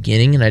good in the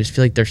beginning, and I just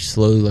feel like they're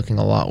slowly looking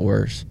a lot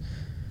worse.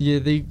 Yeah,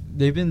 they've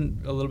been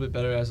a little bit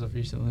better as of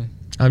recently.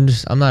 I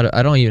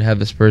don't even have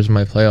the Spurs in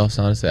my playoffs,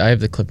 honestly. I have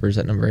the Clippers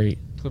at number 8.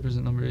 Clippers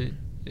at number 8.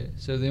 Yeah.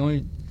 So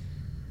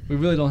we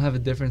really don't have a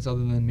difference other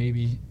than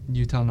maybe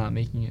Utah not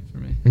making it for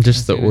me.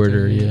 Just the San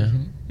order, Antonio yeah.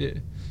 making it. Yeah.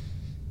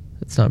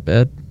 It's not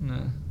bad.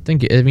 No.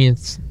 I mean,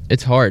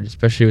 it's hard,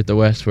 especially with the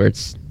West where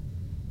it's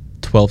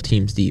 12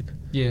 teams deep.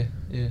 Yeah.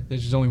 Yeah.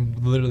 There's just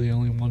literally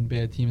only one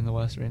bad team in the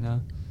West right now.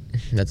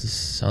 That's the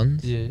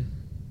Suns. Yeah.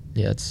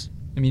 Yeah, it's.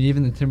 I mean,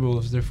 even the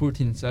Timberwolves, they're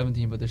 14 and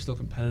 17, but they're still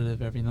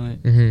competitive every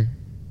night. Mhm.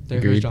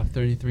 Derrick Agreed. Rose dropped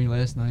 33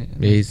 last night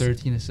and Yeah, had he's-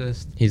 13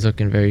 assists. He's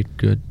looking very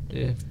good.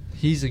 Yeah.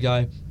 He's a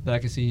guy that I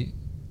could see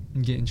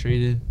getting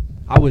traded.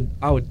 I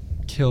would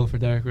kill for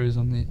Derrick Rose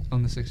on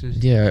the Sixers.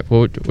 Yeah.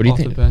 What do you Off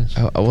the think? bench.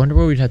 I wonder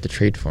what we'd have to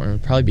trade for him.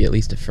 It'd probably be at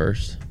least a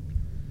first.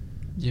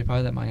 Yeah,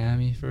 probably that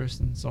Miami first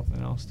and something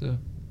else too.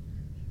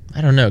 I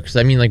don't know, because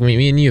I mean, like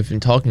me and you have been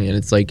talking, and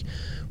it's like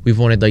we've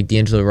wanted like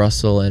D'Angelo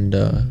Russell and.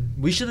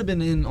 We should have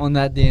been in on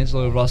that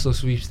D'Angelo Russell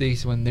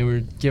sweepstakes when they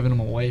were giving him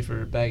away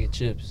for a bag of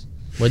chips.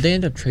 What'd they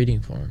end up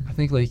trading for him? I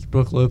think like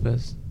Brooke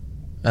Lopez,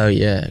 Oh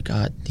yeah,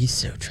 God, he's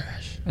so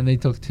trash. and they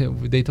took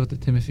the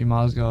Timothy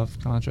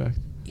Mozgov contract.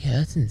 Yeah,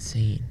 that's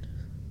insane.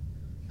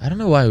 I don't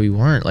know why we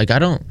weren't. Like, I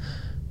don't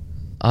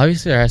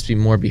obviously there has to be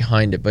more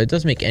behind it, but it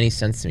doesn't make any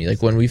sense to me.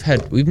 Like when we've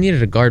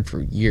needed a guard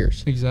for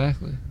years.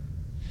 Exactly.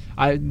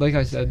 Like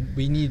I said,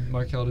 we need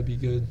Markel to be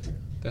good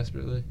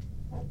desperately,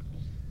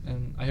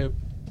 and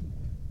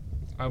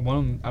I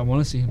want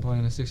to see him play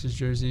in a Sixers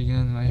jersey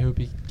again, and I hope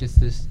he gets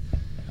this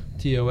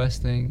TOS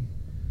thing.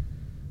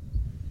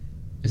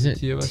 Is it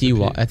TOS or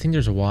TY? P? I think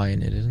there's a Y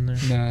in it, isn't there?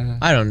 Nah.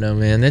 I don't know,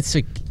 man. That's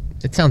like,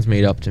 it sounds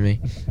made up to me,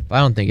 but I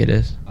don't think it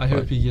is. I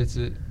hope he gets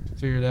it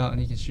figured out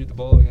and he can shoot the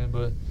ball again,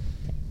 but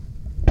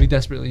we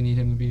desperately need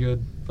him to be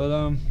good.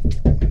 But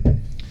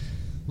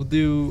we'll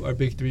do our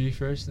big three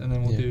first, and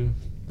then we'll do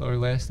our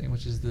last thing,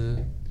 which is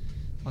the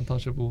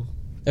untouchable.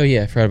 Oh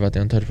yeah, I forgot about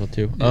the untouchable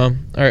too. Yeah. All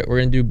right, we're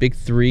gonna do big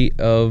three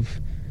of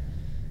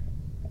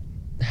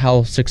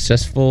how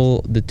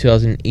successful the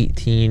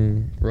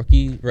 2018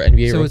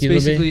 NBA So rookie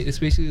will be. it's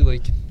basically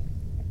like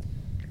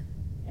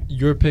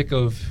your pick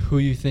of who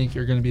you think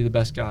are going to be the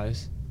best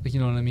guys. Like,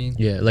 you know what I mean?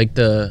 Yeah,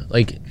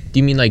 do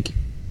you mean like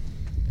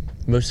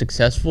most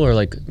successful or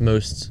like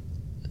most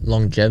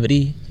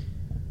longevity?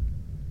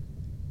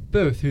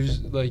 Both.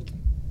 Who's like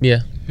Yeah.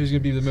 who's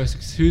going to be the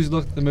most who's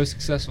looked the most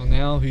successful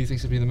now? Who you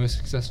think's going to be the most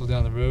successful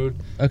down the road?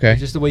 Okay. Like,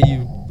 just the way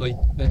you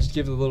then just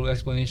give a little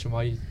explanation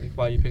why you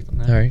picked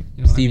them. All right. You know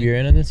what I Steve, mean? you're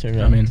in on this or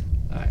no? I'm in.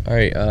 All right. All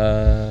right.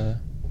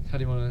 How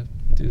do you want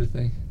to do the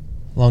thing?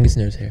 Longest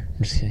nose hair.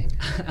 I'm just kidding.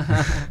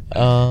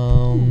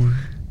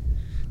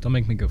 Don't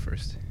make me go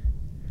first.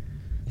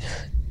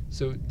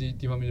 So do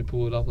you want me to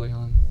pull it up like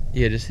on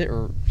Yeah, just hit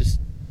or just.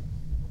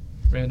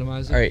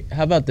 randomize it? All right.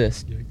 How about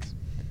this? Yikes.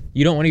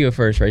 You don't want to go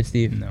first, right,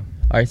 Steve? No. All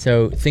right.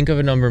 So think of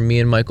a number. Me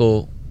and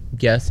Michael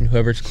guess, and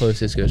whoever's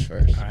closest goes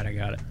first. All right, I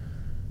got it.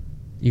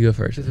 You go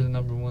first. Is it a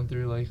number 1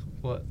 through like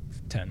what?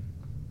 10.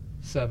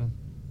 7.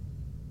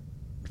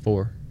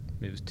 4.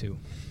 It was 2.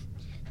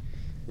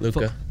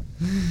 Luca.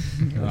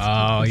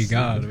 Oh, you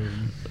got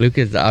him.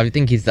 Luca's. I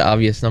think he's the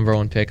obvious number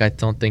one pick. I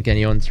don't think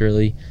anyone's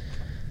really.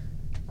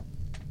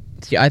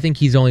 See, I think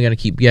he's only going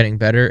to keep getting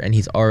better, and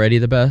he's already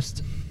the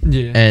best.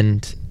 Yeah.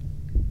 And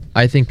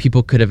I think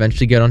people could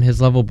eventually get on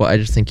his level, but I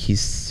just think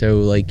he's so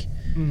like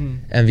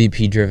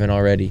MVP driven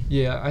already.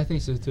 Yeah, I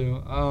think so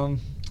too.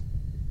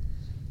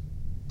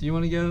 Do you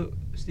want to go,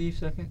 Steve,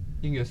 second?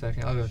 You can go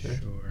second. I'll go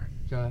third. Sure.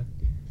 Go ahead.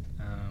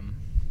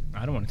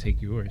 I don't want to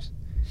take yours.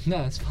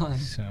 No, it's fine.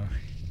 So.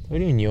 What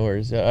do you mean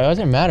yours? It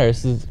doesn't matter.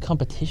 This is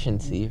competition,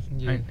 Steve.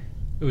 Yeah.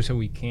 Oh, so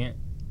we can't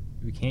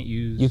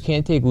use. You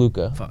can't take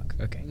Luca. Fuck.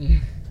 Okay. Yeah.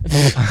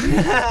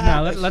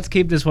 Now let's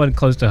keep this one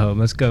close to home.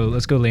 Let's go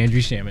Landry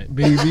Shamet,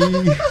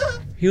 baby.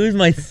 He was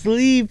my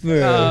sleeper.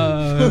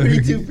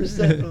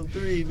 42% from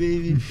 3,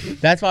 baby.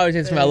 That's why I was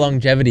asking about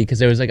longevity,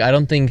 because it was like I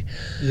don't think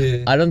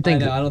I don't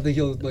think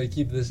he'll like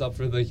keep this up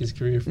for like his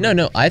career.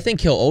 No, I think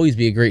he'll always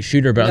be a great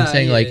shooter, but I'm Nah,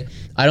 saying yeah. like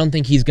I don't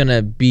think he's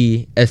gonna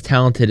be as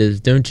talented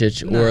as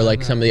Doncic or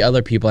like some of the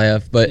other people I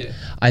have, but Yeah.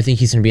 I think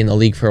he's gonna be in the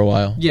league for a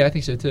while. Yeah, I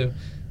think so too.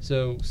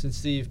 So since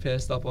Steve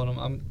passed up on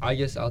him, I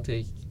guess I'll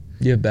take.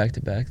 You have back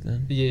to back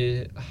then.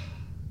 Yeah,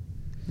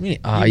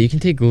 I mean, you can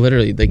take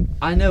literally like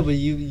I know, but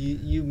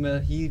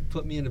he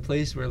put me in a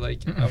place where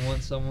like I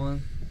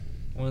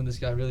wanted this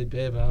guy really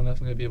bad, but I don't know if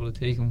I'm gonna be able to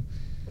take him.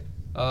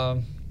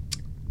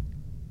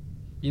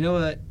 You know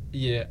what?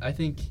 Yeah, I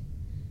think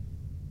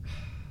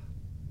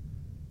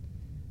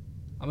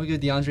I'm gonna go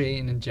DeAndre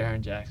Ayton and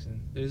Jaren Jackson.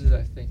 Those are,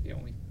 I think, the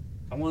only.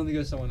 I wanted to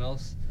go someone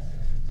else,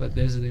 but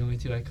those are the only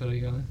two I could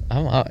have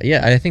gone.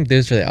 yeah, I think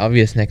those are the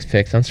obvious next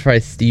picks. I'm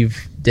surprised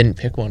Steve didn't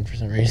pick one for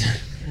some reason.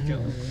 Go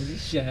on,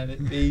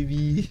 Shannon,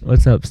 baby.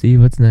 What's up,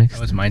 Steve? What's next?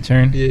 That was my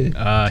turn.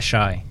 Yeah.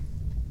 Shy.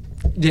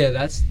 Yeah,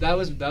 that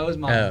was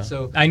mine. Oh.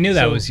 So I knew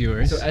that was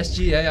yours. So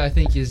SGA, I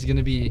think, is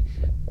gonna be.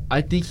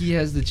 I think he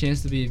has the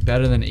chance to be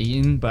better than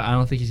Ayton, but I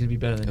don't think he's gonna be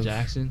better than Oof.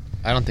 Jackson.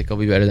 I don't think he'll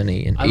be better than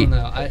Ayton. I don't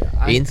know.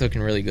 Ayton's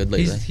looking really good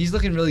lately. He's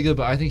looking really good,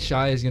 but I think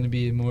Shai is gonna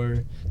be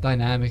more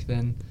dynamic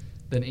than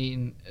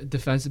Ayton,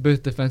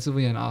 both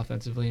defensively and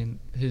offensively, and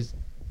his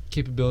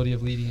capability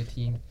of leading a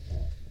team.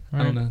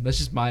 I don't know. That's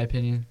just my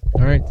opinion.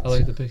 All right. I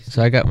like the picks.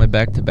 So I got my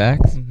back to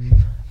backs. Mm-hmm.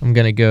 I'm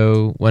gonna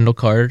go Wendell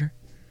Carter.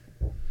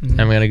 Mm-hmm.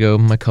 I'm gonna go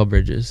Michael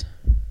Bridges.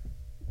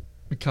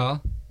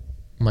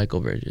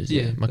 Michael Bridges.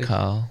 Yeah, Yeah. like-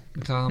 McCall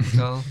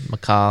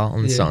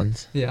on the Yeah.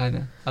 Suns. Yeah, I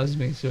know. I was just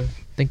making sure.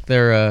 I think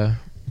they're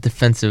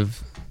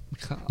defensive.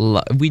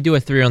 McCall. We do a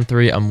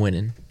 3-on-3. I'm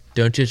winning.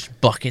 Doncic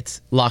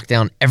buckets locked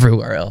down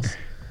everywhere else.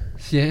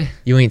 Yeah.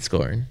 You ain't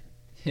scoring.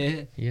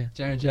 Yeah. Yeah.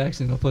 Jaren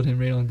Jackson, I'll put him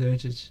right on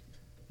Doncic.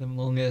 Them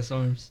long ass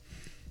arms.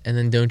 And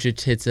then Doncic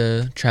hits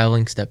a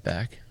traveling step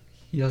back.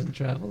 He doesn't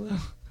travel though.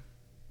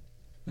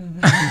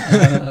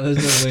 There's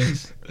no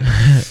wings.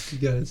 You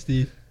got it,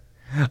 Steve.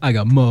 I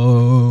got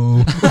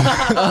Mo.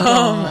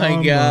 Oh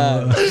my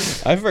god.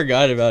 I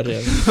forgot about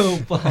him.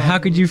 How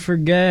could you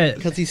forget?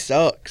 Because he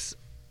sucks.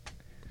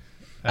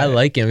 I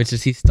like him. It's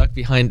just he's stuck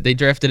behind. They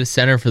drafted a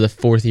center for the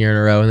 4th year in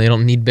a row, and they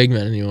don't need big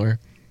men anymore.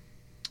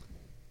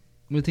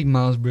 I'm gonna take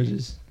Miles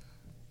Bridges.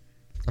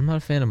 I'm not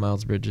a fan of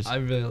Miles Bridges. I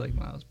really like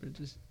Miles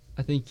Bridges.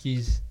 I think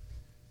he's.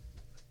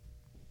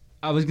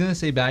 I was gonna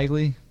say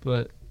Bagley,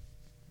 but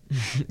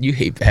You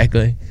hate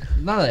Bagley.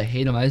 Not that I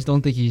hate him. I just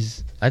don't think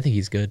he's. I think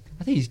he's good.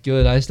 I think he's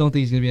good. I just don't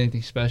think he's gonna be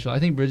anything special. I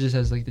think Bridges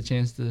has like the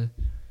chance to.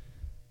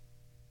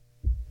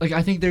 Like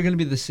I think they're gonna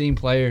be the same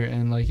player,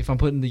 and like if I'm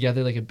putting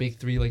together like a big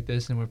three like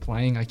this and we're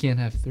playing, I can't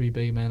have three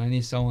big men. I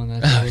need someone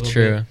that's a little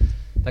True. bit,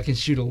 that can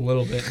shoot a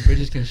little bit. And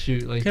Bridges can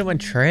shoot like. Could have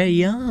went Trey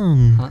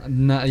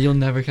Young. You'll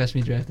never catch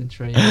me drafting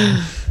Trey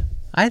Young.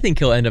 I think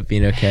he'll end up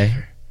being okay.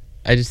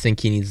 I just think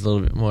he needs a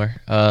little bit more.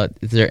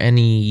 Is there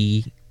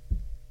any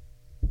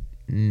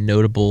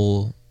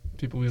notable?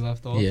 People we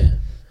left off. Yeah.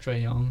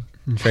 Trey Young.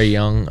 Trey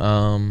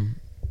Young.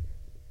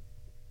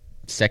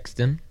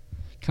 Sexton.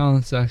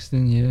 Colin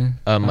Sexton.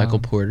 Yeah. Michael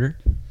Porter.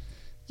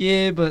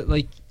 Yeah, but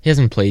like He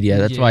hasn't played yet.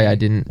 That's why Yeah. I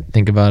didn't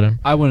think about him.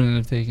 I wouldn't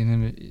have taken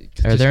him.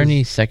 Are there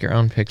any second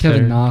round picks?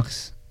 Kevin there?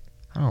 Knox?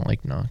 I don't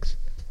like Knox.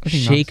 I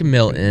think Shake Knox is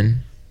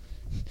Milton.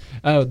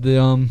 Oh, the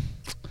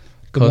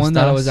one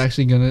that I was Kostas?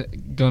 actually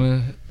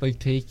gonna like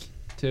take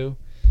too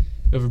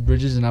over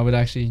Bridges, and I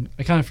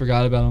kind of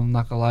forgot about him. I'm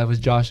not gonna lie, was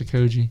Josh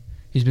Okogie.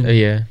 He's been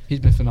Yeah. he's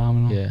been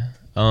phenomenal. Yeah.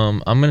 I'm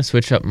gonna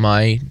switch up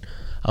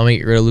I'm gonna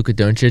get rid of Luka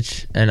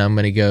Doncic and I'm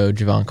gonna go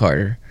Javon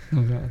Carter.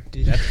 Oh god,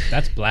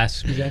 That's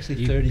blasphemy. He's actually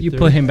You 33.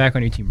 put him back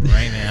on your team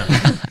right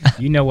now.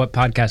 You know what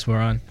podcast we're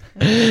on.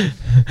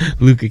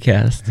 Luka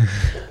cast.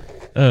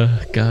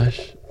 Oh gosh.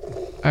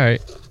 All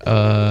right.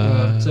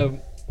 So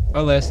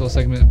our last little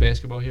segment of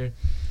basketball here.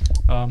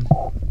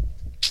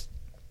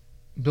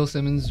 Bill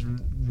Simmons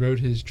wrote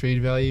his trade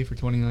value for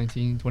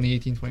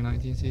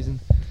 2018-2019 season.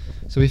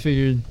 So we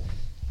figured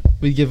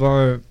we'd give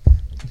who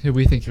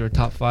we think are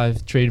top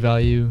 5 trade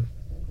value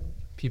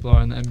people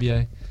are in the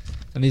NBA.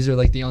 And these are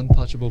like the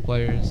untouchable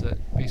players that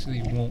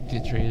basically won't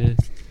get traded.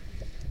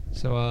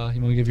 So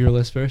you want to give your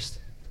list first?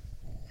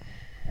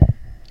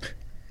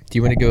 Do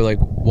you want to go like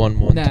 1,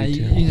 1, Nah, 2,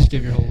 you 2? can just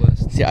give your whole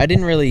list. See, I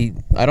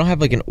don't have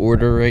like an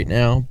order right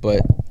now,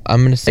 but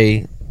I'm gonna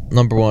say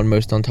number 1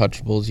 most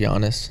untouchable is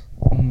Giannis.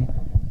 Mhm.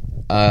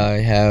 I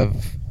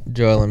have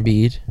Joel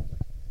Embiid.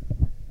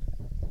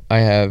 I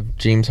have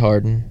James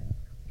Harden.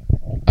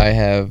 I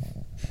have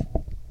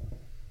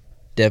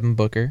Devin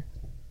Booker.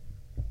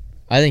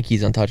 I think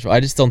he's untouchable. I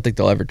just don't think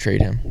they'll ever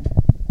trade him.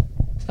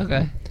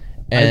 Okay.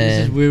 This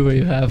is And weird where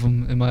you have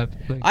them in my.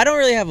 Like, I don't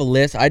really have a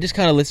list. I just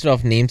kind of listed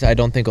off names I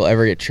don't think will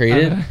ever get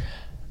traded.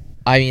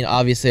 I mean,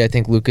 obviously, I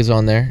think Luka's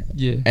on there,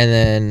 yeah. and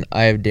then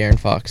I have Darren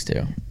Fox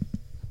too.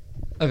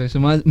 Okay, so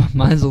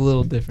mine's a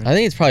little different. I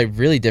think it's probably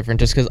really different,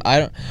 just because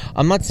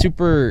I'm not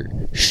super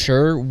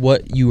sure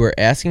what you were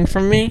asking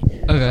from me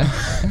Okay.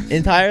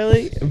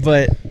 entirely,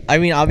 but I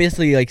mean,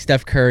 obviously, like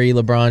Steph Curry,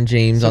 LeBron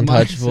James, So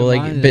untouchable,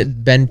 mine like is-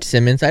 Ben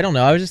Simmons. I don't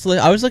know. I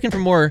was looking for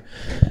more,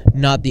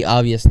 not the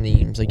obvious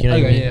names, like you know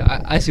what I Okay, mean.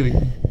 yeah, I see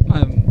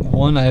what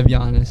one, I have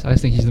Giannis. I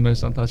just think he's the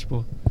most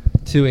untouchable.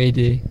 2, AD.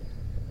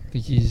 I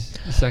think he's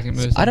the second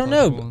most I don't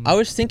untouchable. know. I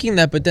was thinking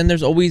that, but then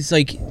there's always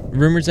like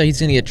rumors that he's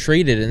gonna get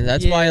traded, and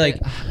that's why like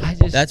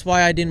that's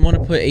why I didn't want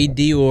to put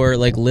AD or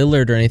like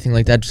Lillard or anything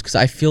like that, just because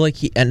I feel like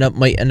he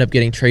might end up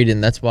getting traded,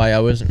 and that's why I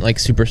wasn't like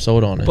super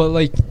sold on it. But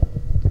like,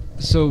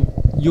 so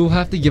you'll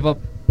have to give up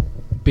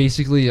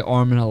basically an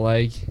arm and a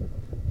leg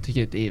to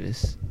get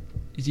Davis.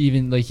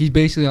 He's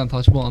basically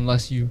untouchable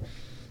unless you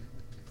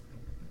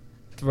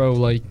throw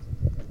like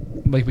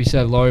we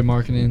said, Laurie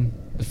Markkinen,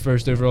 the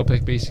first overall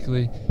pick,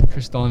 basically,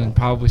 Chris Dunn, and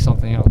probably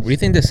something else. What do you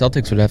think the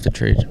Celtics would have to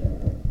trade?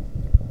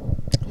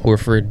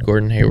 Horford,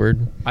 Gordon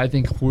Hayward, I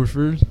think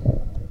Horford.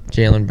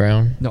 Jaylen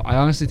Brown. No, I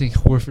honestly think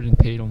Horford and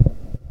Tatum.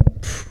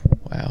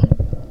 Wow,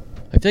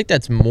 I feel like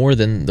that's more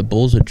than the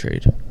Bulls would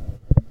trade.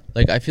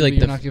 Like I feel But like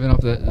you're the not giving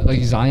up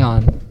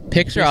Zion.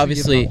 picks are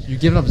obviously. You're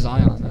giving up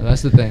Zion. Though.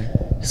 That's the thing.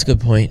 That's a good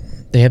point.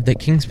 They have that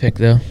Kings pick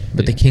though,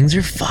 but the Yeah. Kings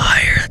are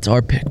fire. That's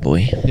our pick,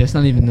 boy. Yeah, it's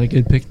not even a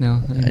good pick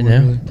now. I anymore, know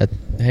really. that.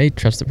 Hey,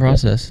 trust the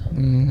process.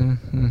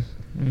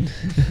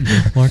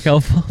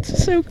 Markel Fultz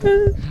is so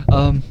good.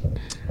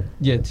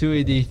 Yeah, 2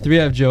 AD. 3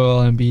 I have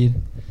Joel Embiid.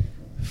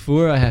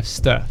 4 I have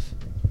Steph.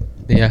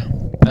 Yeah,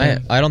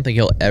 I don't think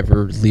he'll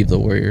ever leave the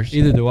Warriors.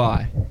 Either do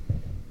I.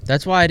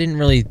 That's why I didn't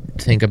really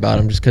think about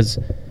him, just because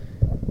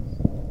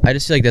I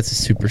just feel like that's a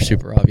super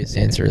super obvious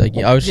answer. Like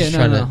I was just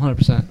trying to.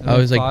 100%. I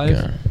was like,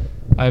 5,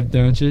 I have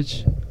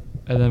Doncic,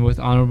 and then with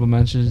honorable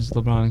mentions,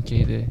 LeBron and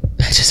KD.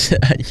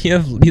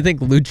 you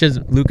think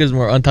Luka's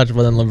more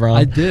untouchable than LeBron?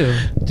 I do,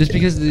 just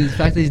because of the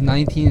fact that he's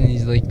 19 and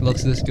he's like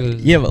looks this good.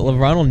 Yeah, but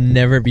LeBron will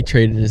never be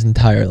traded in his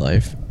entire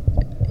life.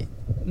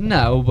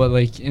 No, but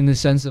like in the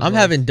sense of I'm like,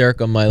 having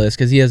Dirk on my list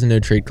because he has a no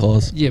trade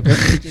clause. Yeah, but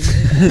like, in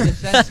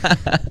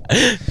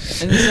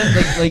the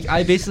sense, like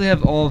I basically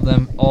have all of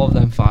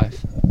them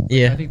 5.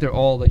 Yeah. I think they're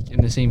all like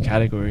in the same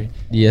category.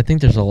 Yeah, I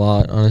think there's a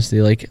lot,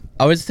 honestly. Like,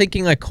 I was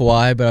thinking like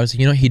Kawhi, but I was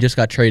like, he just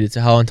got traded,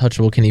 so how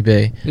untouchable can he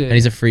be? Yeah. And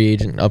he's a free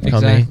agent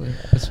upcoming. Exactly.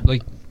 That's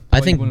like I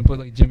why think- you wouldn't put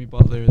like Jimmy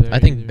Butler there. I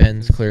think either,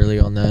 Ben's because- clearly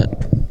on that,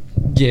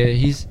 Yeah,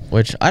 he's.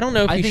 which I don't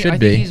know if I he think, should I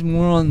be. think he's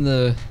more on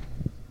the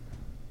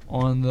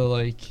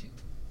like.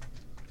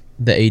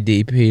 The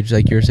AD page,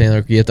 like you were saying,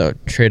 like you have to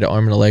trade an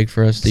arm and a leg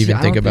for us to See, even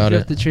I think don't about you it.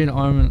 have to trade an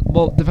arm.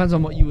 Well, depends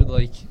on what you would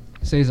like.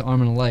 say he's an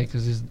arm and a leg,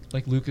 because there's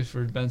like Lucas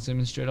for Ben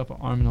Simmons, straight up an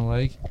arm and a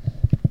leg.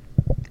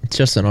 It's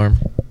just an arm.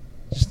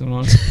 Just an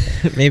arm.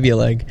 Maybe a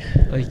leg.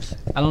 Like,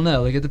 I don't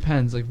know. Like, it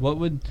depends. Like, what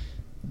would...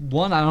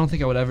 One, I don't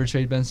think I would ever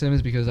trade Ben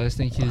Simmons because I just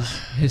think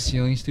his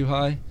ceiling's too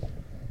high.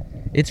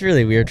 It's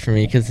really weird for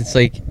me because it's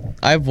like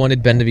I've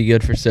wanted Ben to be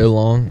good for so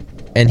long,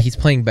 and he's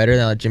playing better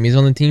now that Jimmy's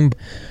on the team.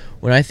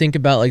 When I think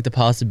about like the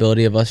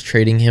possibility of us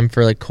trading him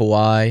for like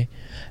Kawhi,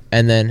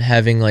 and then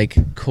having like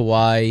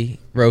Kawhi,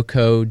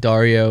 Rocco,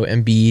 Dario,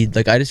 Embiid,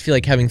 like I just feel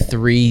like having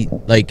 3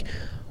 like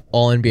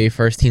all NBA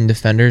first team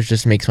defenders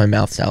just makes my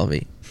mouth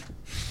salivate.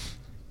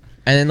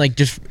 And then like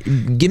just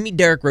give me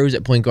Derrick Rose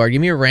at point guard, give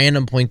me a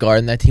random point guard,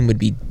 and that team would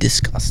be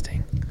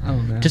disgusting. I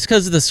don't know. Just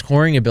because of the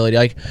scoring ability,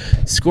 like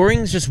scoring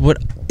is just what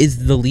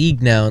is the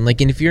league now, and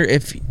like, and if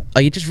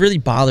like, it just really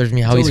bothers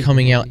me how he's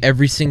coming out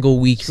every single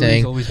week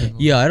saying,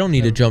 "Yeah, I don't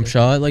need a jump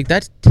shot." Like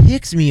that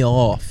ticks me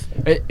off.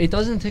 It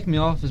doesn't tick me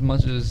off as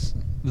much as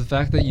the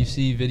fact that you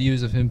see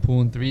videos of him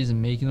pulling threes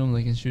and making them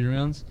like in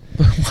shoot-arounds.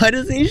 But why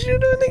doesn't he shoot in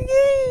the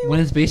game? When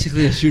it's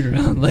basically a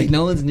shoot-around, like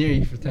no one's near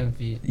you for 10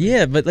 feet.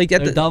 Yeah, but like They're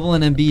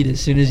doubling Embiid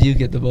as soon as you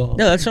get the ball.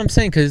 No, that's what I'm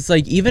saying. Because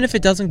like even if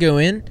it doesn't go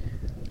in,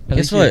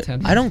 guess what?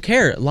 I don't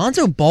care.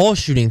 Lonzo Ball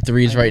shooting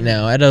threes right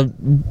now at a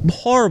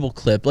horrible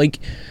clip. Like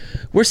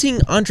we're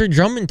seeing Andre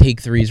Drummond take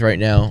threes right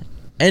now,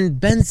 and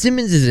Ben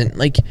Simmons isn't.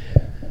 Like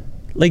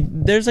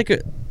there's like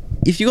a.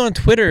 If you go on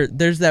Twitter,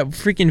 there's that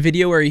freaking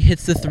video where he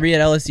hits the 3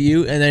 at LSU,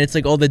 and then it's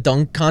like all the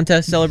dunk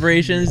contest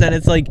celebrations, and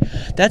it's like,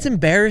 that's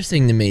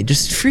embarrassing to me.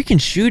 Just freaking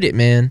shoot it,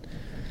 man.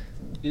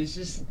 It's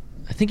just...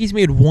 I think he's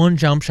made 1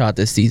 jump shot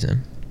this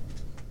season.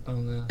 I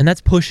don't know. And that's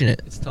pushing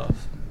it. It's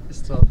tough.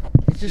 It's tough.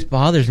 It just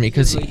bothers me,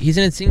 because he's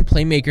an insane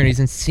playmaker, and he's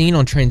insane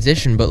on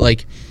transition, but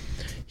like,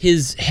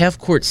 his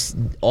half-court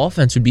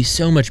offense would be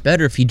so much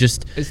better if he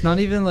just... It's not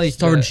even like...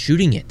 started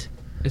shooting it.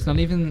 It's not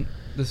even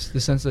the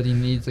sense that he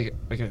needs like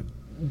a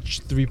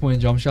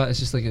 3-point jump shot. It's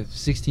just like a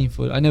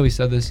 16-foot. I know he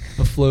said this,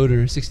 a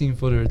floater,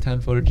 16-footer, a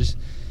 10-footer.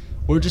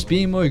 Just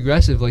being more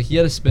aggressive. Like he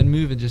had a spin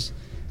move and just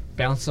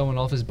bounced someone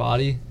off his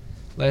body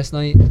last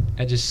night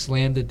and just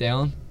slammed it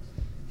down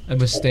and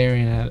was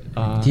staring at.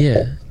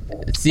 Yeah,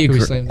 it's the who he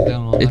slammed it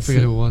down on. I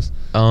forget who it was.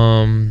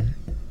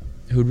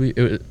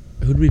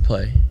 Who'd we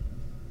play?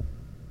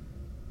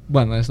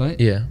 When last night?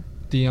 Yeah.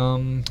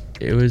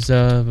 It was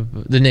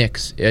the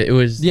Knicks. It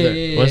was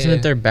wasn't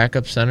it their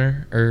backup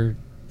center or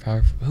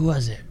power? Who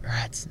was it?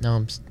 Rats.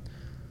 No,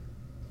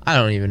 I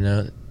don't even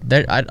know.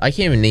 I can't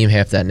even name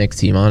half that Knicks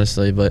team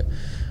honestly, but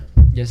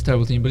yeah, it's a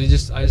terrible team. But I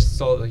just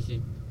saw like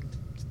he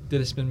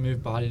did a spin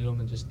move, bodied him,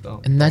 and just.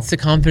 And that's the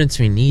confidence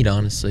we need,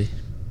 honestly.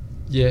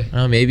 Yeah. I don't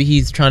know, maybe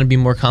he's trying to be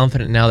more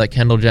confident now that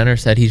Kendall Jenner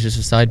said he's just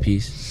a side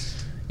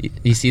piece.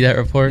 You see that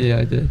report? Yeah,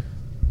 I did.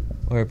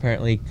 Or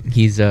apparently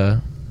he's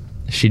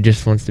she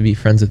just wants to be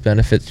friends with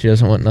benefits. She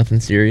doesn't want nothing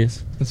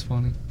serious. That's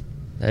funny.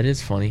 That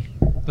is funny.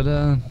 But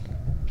I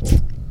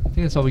think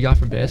that's all we got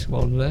for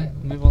basketball today.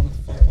 We'll move on to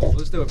football.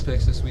 Let's do our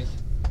picks this week.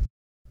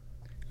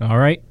 All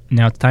right,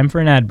 now it's time for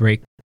an ad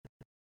break.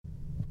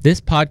 This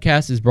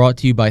podcast is brought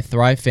to you by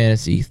Thrive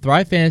Fantasy.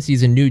 Thrive Fantasy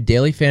is a new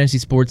daily fantasy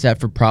sports app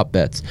for prop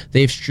bets.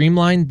 They've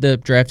streamlined the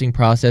drafting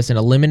process and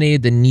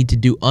eliminated the need to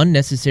do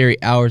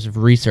unnecessary hours of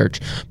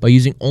research by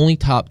using only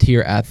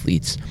top-tier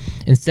athletes.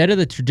 Instead of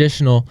the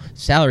traditional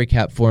salary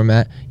cap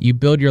format, you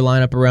build your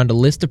lineup around a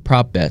list of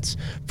prop bets.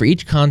 For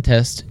each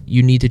contest,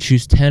 you need to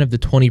choose 10 of the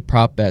 20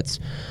 prop bets,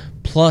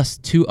 plus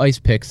 2 ice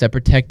picks that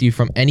protect you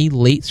from any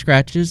late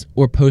scratches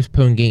or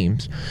postponed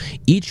games.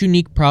 Each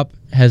unique prop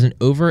has an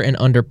over and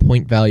under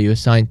point value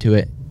assigned to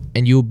it,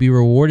 and you will be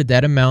rewarded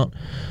that amount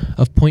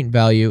of point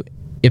value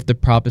if the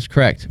prop is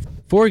correct.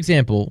 For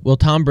example, will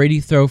Tom Brady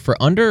throw for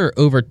under or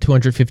over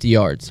 250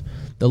 yards?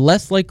 The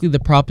less likely the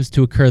prop is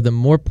to occur, the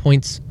more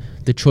points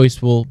the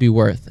choice will be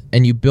worth,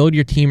 and you build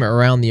your team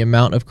around the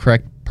amount of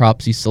correct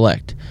props you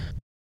select.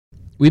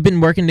 We've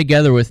been working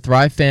together with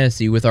Thrive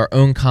Fantasy with our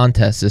own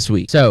contest this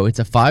week. So it's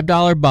a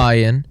 $5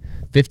 buy-in.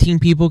 15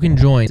 people can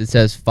join. It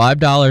says $5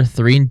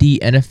 3&D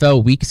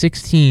NFL Week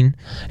 16.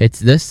 It's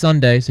this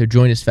Sunday, so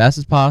join as fast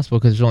as possible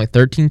because there's only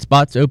 13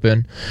 spots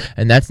open,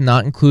 and that's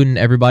not including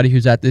everybody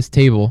who's at this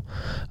table.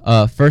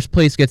 First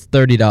place gets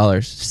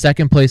 $30.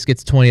 Second place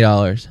gets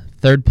 $20.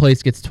 Third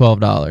place gets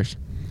 $12.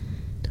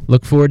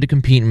 Look forward to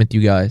competing with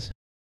you guys.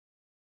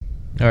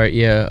 All right,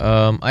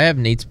 yeah. I have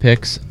Nate's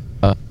picks.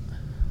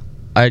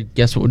 I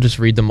guess we'll just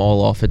read them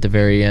all off at the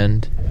very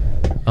end.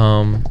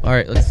 All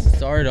right, let's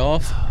start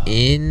off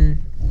in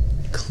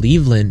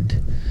Cleveland.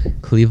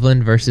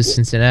 Cleveland versus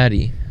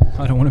Cincinnati.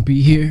 I don't want to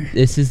be here.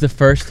 This is the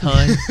first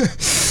time.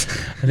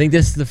 I think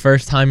this is the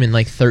first time in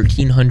like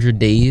 1,300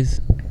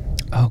 days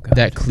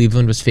that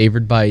Cleveland was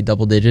favored by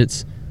double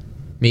digits.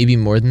 Maybe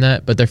more than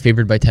that, but they're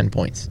favored by 10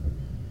 points.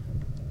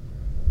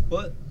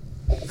 What?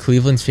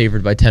 Cleveland's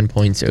favored by 10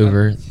 points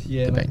over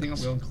Yeah, the I think I'm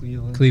Bengals. going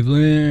Cleveland.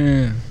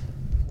 Cleveland.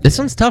 This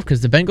one's tough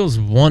because the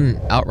Bengals won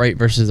outright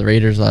versus the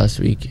Raiders last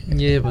week.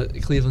 Yeah, but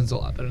Cleveland's a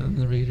lot better than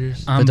the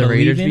Raiders. I'm the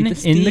Raiders believing beat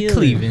the in the Steelers.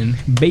 Cleveland,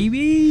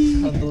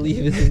 baby. I'm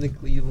believing in the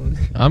Cleveland.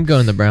 I'm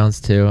going the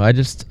Browns too. I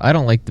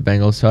don't like the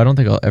Bengals, so I don't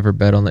think I'll ever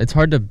bet on it. It's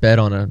hard to bet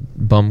on a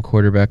bum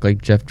quarterback like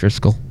Jeff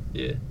Driscoll.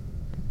 Yeah.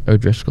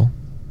 O'Driscoll.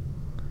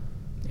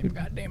 You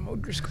goddamn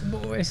O'Driscoll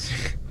boys.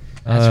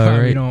 That's why we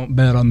Alright. don't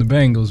bet on the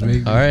Bengals,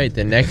 baby. All right,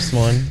 the next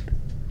one.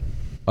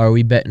 Are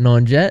we betting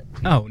on Jet?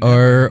 Oh, no.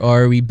 Or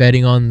are we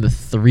betting on the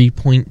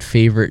 3-point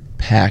favorite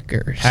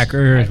Packers?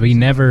 Packers, we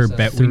never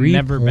bet. We 3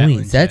 never bet. on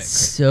points. That's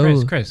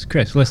Jet. so.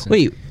 Chris, listen.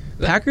 Wait,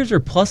 Packers are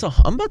plus.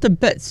 I'm about to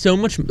bet so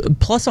much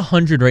plus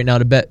 100 right now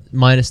to bet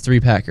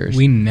 -3 Packers.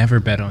 We never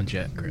bet on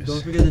Jet, Chris.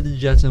 Don't forget that the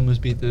Jets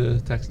almost beat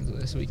the Texans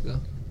last week, though.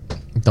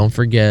 Don't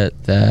forget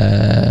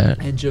that.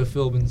 And Joe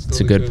Philbin's still It's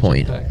a the good coach of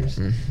point. the Packers.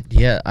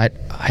 Yeah,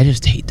 I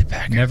just hate the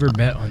Packers. Never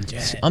bet on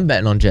Jet. I'm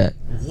betting on Jet.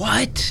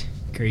 What?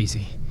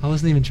 Crazy. I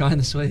wasn't even trying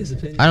to sway his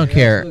opinion. I don't I'm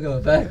care. still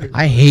going Packers.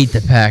 I hate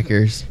the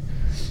Packers.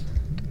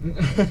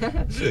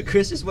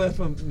 Chris just went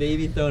from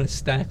maybe throwing a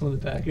stack on the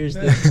Packers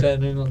to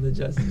betting on the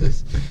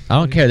Jets. I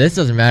don't care. This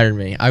doesn't matter to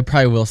me. I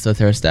probably will still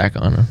throw a stack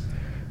on them.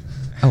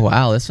 Oh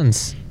wow, this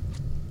one's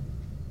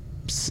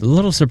a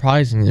little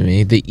surprising to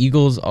me. The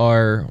Eagles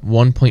are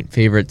 1-point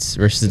favorites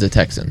versus the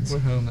Texans. We're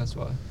home, that's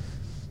why.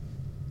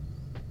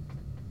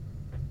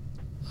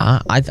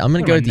 I'm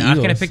gonna go with the Not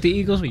Eagles. gonna pick the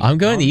Eagles. I'm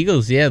going the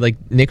Eagles. Yeah, like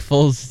Nick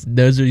Foles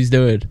knows what he's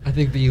doing. I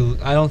think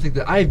I don't think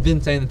that. I've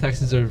been saying the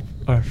Texans are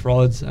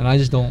frauds, and I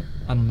just don't.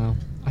 I don't know.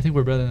 I think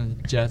we're better than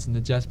the Jets, and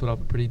the Jets put up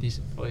a pretty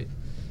decent fight.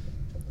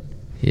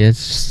 Yeah,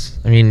 it's.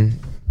 I mean,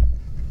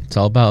 it's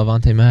all about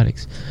Avonte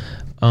Maddox.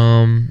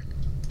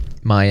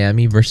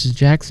 Miami versus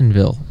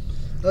Jacksonville.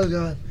 Oh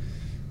God.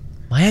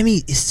 Miami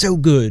is so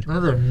good. No,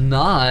 they're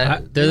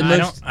not. They're the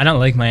most- I don't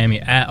like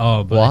Miami at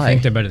all, but Why? I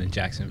think they're better than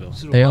Jacksonville.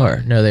 So do They I.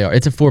 are. No, they are.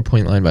 It's a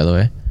 4-point line, by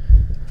the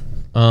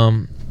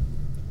way.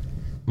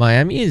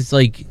 Miami is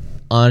like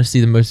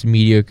honestly the most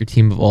mediocre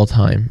team of all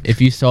time.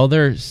 If you saw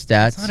their stats,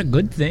 That's not a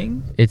good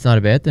thing. it's not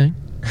a bad thing.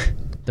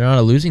 They're not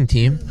a losing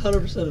team.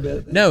 100% of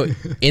it. No,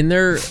 in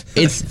their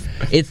it's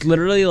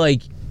literally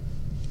like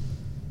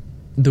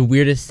the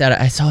weirdest stat.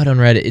 I saw it on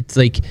Reddit. It's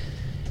like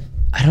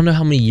I don't know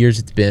how many years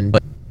it's been,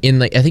 but in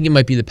like I think it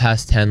might be the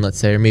past 10, let's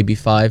say, or maybe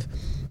 5.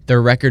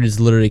 Their record is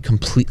literally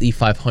completely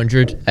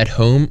 500 at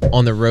home,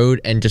 on the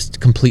road, and just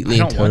completely I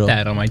in don't total. want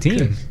that on my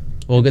team.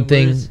 Well, good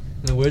thing.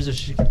 The words of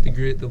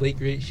the late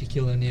great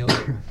Shaquille O'Neal.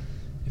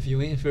 If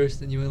you ain't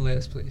first, then you in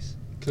last place.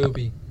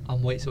 Kobe,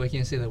 I'm white, so I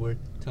can't say that word.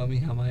 Tell me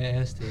how my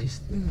ass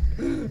tastes.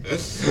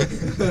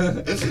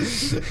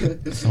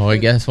 Oh, I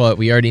guess what?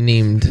 We already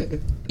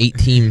named 8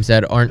 teams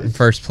that aren't in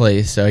first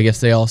place, so I guess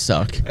they all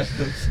suck.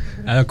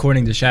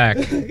 According to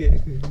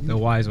Shaq, the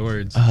wise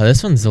words.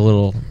 This one's a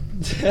little.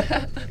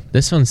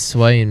 This one's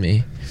swaying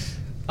me.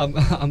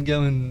 I'm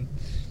going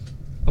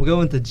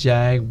with the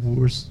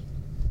Jaguars.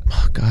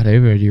 Oh God,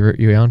 everybody,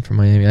 you're on for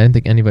Miami. I didn't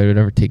think anybody would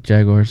ever take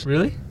Jaguars.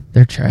 Really?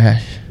 They're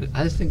trash.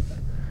 I just think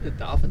the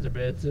Dolphins are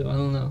bad too. I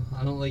don't know.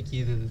 I don't like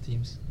either of the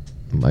teams.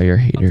 Well, you're a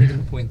I'm hater. taking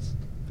the points.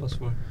 +4.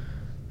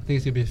 I think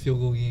it's gonna be a field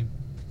goal game.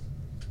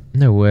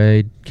 No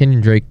way.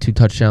 Kenyon Drake 2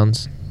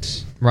 touchdowns.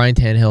 Ryan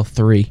Tannehill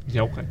 3.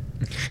 Yeah, okay.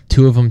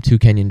 2 of them to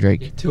Kenyon Yeah,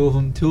 Drake. two of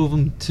them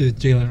to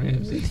Jalen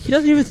Ramsey. He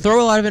doesn't even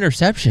throw a lot of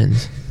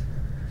interceptions.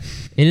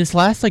 In his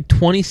last like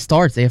 20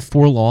 starts, they have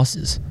 4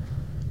 losses.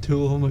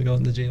 2 of them are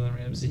going to Jalen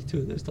Ramsey. 2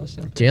 of those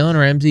touchdowns. Jalen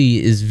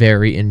Ramsey is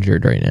very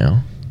injured right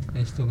now. And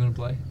he's still gonna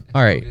play.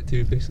 All right. Get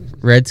 2 pick sixes.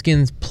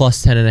 Redskins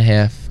plus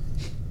 10.5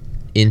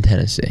 in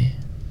Tennessee.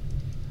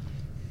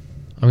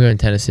 I'm going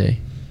Tennessee.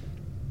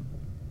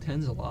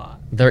 10's a lot.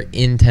 They're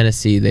in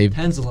Tennessee.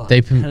 10's a lot.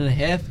 They've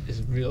 10.5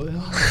 is really a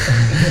lot.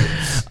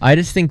 I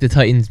just think the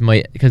Titans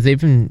might, because they've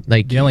been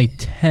like The only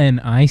 10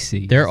 I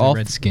see. They're is the off-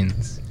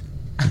 Redskins.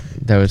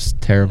 that was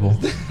terrible.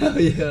 Oh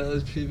yeah, that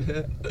was pretty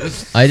bad.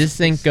 I just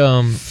think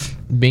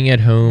being at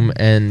home,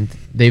 and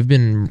they've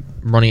been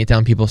running it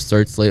down people's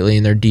throats lately,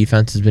 and their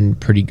defense has been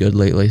pretty good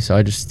lately. So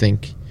I just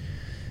think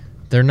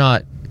they're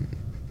not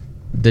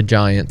the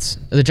Giants.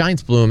 The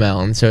Giants blew them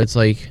out, and so it's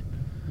like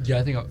Yeah,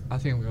 I think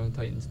I'm going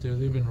Titans too.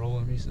 They've been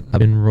rolling recently. I've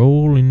been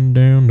rolling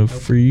down the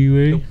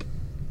freeway. Nope.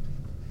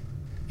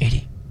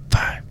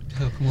 85.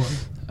 Oh, come on.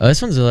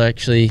 This one's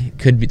actually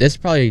could be. That's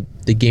probably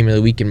the game of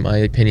the week in my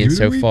opinion Game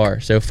of the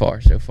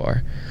so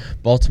far.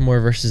 Baltimore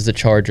versus the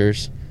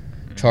Chargers.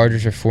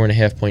 Chargers are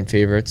 4.5-point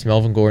favorites.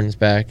 Melvin Gordon's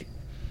back.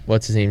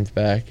 What's his name's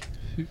back.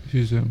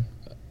 Who's him?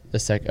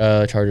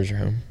 The Chargers are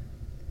home.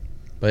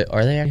 But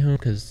are they actually home?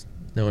 Because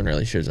no one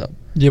really shows up.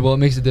 Yeah, well, it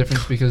makes a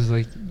difference because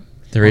like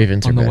The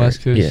Ravens on are the better.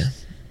 West Coast, Yeah.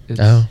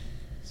 it's,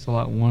 it's a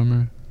lot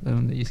warmer than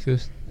on the East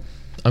Coast.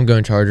 I'm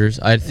going Chargers.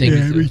 I think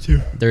too.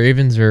 the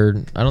Ravens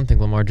are. I don't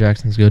think Lamar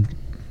Jackson's good.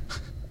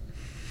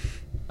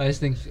 I just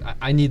think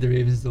I need the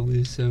Ravens to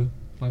lose so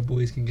my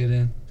boys can get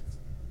in.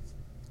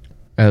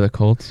 The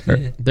Colts.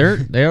 Yeah. They're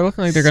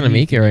looking like they're gonna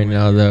make it right Sneaking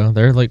now away. though.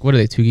 They're like, what are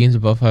they? 2 games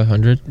above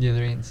 500. Yeah,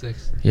 they're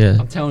 8-6. Yeah,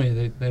 I'm telling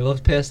you, they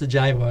looked past the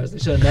Jaguars. They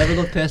should have never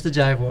looked past the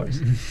Jaguars.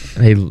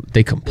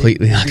 they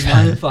completely They'd look be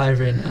bad. 9-5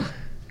 right now.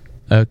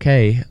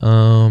 Okay.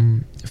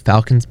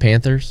 Falcons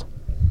Panthers.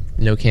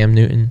 No Cam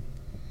Newton.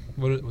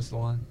 What's the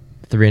line?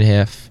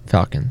 3.5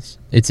 Falcons.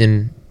 It's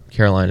in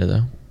Carolina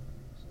though.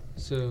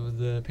 So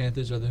the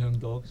Panthers are the home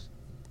dogs.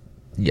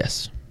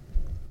 Yes.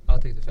 I'll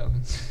take the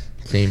Falcons.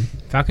 Same.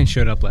 Falcons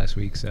showed up last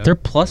week, so They're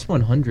plus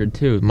 100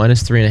 too.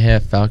 Minus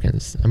 3.5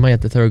 Falcons. I might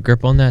have to throw a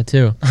grip on that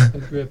too. A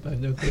grip. I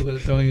have no clue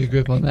what throwing a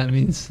grip on that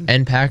means.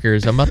 And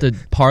Packers. I'm about to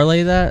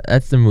parlay that.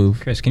 That's the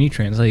move. Chris, can you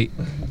translate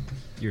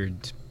your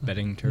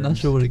betting I'm terms? not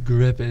sure what a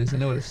grip is. I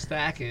know what a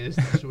stack is.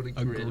 Not sure what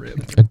a grip.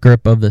 A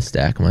grip of the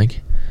stack,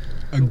 Mike.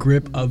 A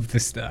grip of the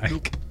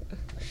stack.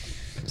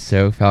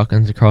 So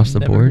Falcons across the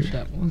Never board. heard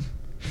that one.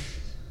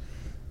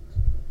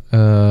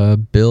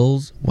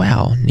 Bills.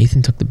 Wow,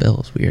 Nathan took the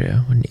Bills.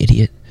 Weirdo. What an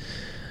idiot.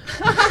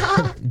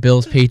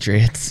 Bills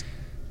Patriots.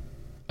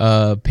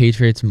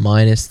 Patriots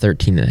minus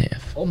 13.5.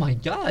 Oh my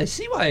god! I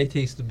see why it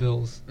takes the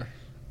Bills.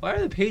 Why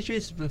are the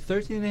Patriots the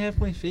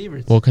 13.5-point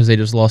favorites? Well, because they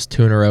just lost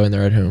 2 in a row and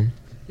they're at home.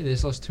 Yeah, they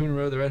just lost 2 in a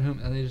row. They're at home,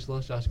 and they just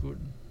lost Josh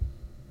Gordon.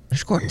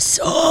 Josh Gordon He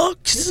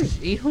sucks. has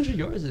like 800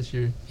 yards this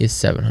year. He has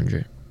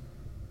 700.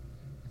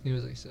 He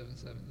was like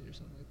 770 or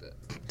something like that.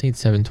 I think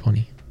it's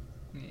 720.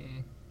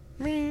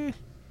 Meh.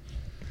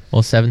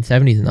 Well,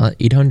 770 is not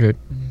 800.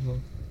 Well,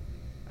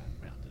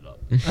 round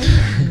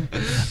it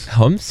up.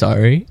 I'm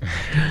sorry.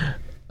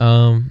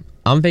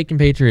 I'm taking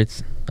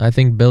Patriots. I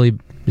think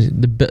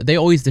they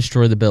always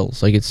destroy the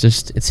Bills. Like it's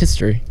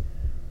history.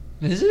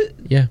 Is it?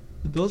 Yeah.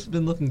 The Bills have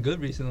been looking good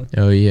recently.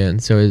 Oh yeah,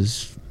 and so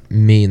is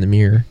me in the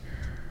mirror.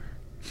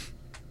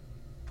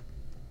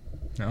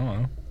 I don't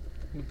know.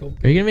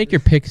 Are you gonna make your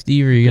pick,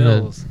 Steve, or are you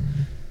gonna Bills.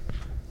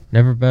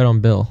 never bet on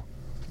Bill?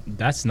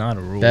 That's not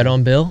a rule. Bet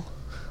on Bill?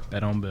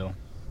 Bet on Bill.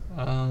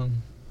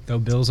 Um, Go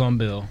Bills on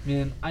Bill.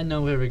 man, I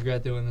know I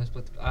regret doing this,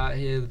 but I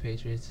hate the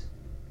Patriots.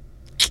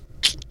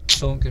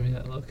 Don't give me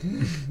that look.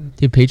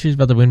 Dude, Patriots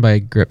about to win by a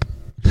grip.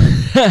 You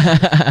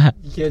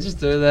can't just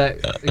throw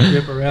that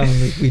grip around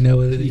like we know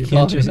what You you're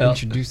can't talking just about.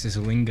 introduce this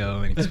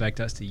lingo and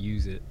expect us to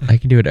use it. I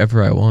can do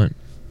whatever I want.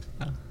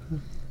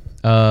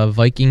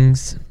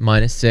 Vikings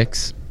minus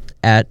 6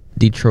 at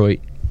Detroit.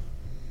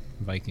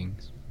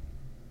 Vikings.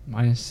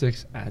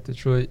 -6 at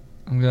Detroit.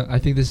 I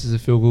think this is a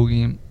field goal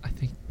game. I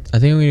think. I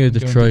think I'm gonna go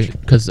Going Detroit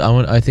Detroit. because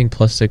I think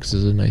plus 6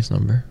 is a nice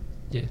number.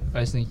 Yeah,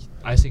 I think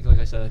like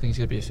I said, I think it's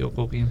gonna be a field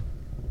goal game,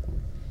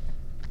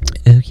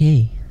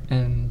 Okay.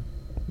 and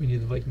we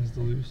need the Vikings to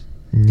lose.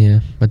 Yeah,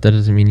 but that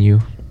doesn't mean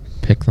you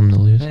pick them to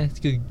lose. It's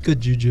good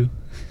juju.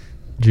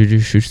 Juju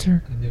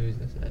Schuster. I knew he was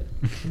gonna say that.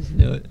 Just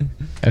knew it.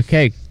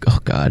 Okay. Oh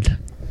God.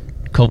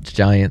 Colts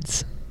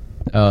Giants.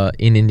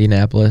 In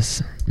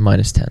Indianapolis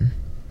minus 10.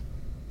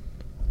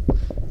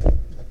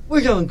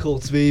 We're going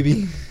Colts,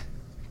 baby.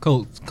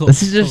 Colts.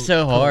 This is just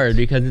so hard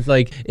because it's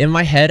like in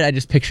my head I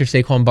just picture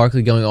Saquon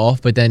Barkley going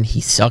off, but then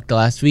he sucked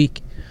last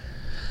week.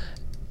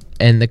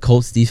 And the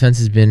Colts defense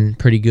has been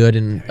pretty good,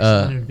 and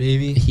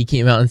Baby. he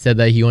came out and said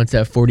that he wants to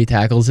have 40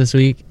 tackles this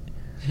week.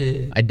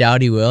 I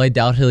doubt he will. I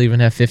doubt he'll even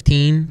have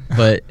 15,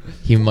 but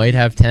he might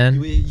have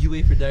 10. You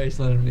wait for Darius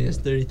Leonard when he has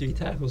 33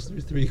 tackles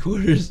through 3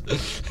 quarters.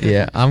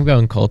 Yeah, I'm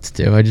going Colts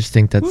too. I just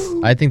think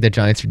I think the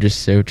Giants are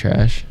just so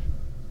trash.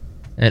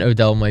 And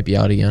Odell might be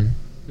out again.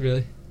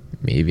 Really?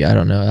 Maybe, I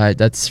don't know.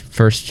 That's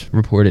first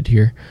reported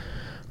here.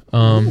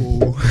 Brand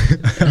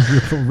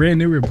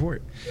new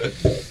report.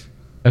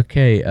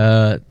 Okay,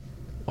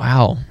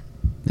 wow.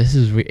 This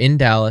is in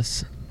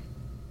Dallas.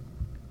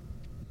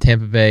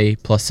 Tampa Bay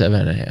plus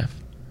 7.5.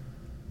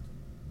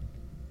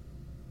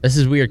 This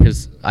is weird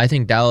because I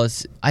think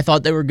Dallas, I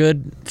thought they were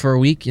good for a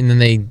week and then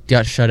they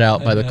got shut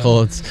out by the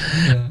Colts.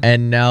 Yeah.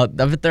 And now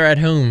but they're at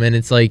home and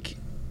it's like It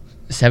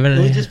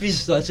 7.5. would just be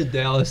such a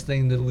Dallas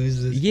thing to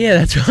lose this. Yeah,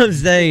 that's what I'm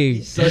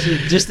saying.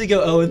 Just to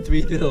go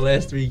 0-3 through the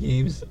last 3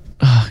 games.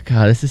 Oh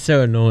God, this is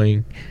so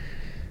annoying.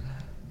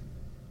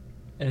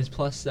 And it's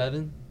plus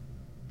 7.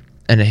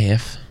 And a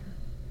half.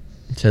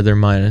 So they're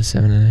minus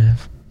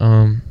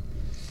 7.5.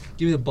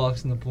 Give me the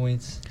Bucks and the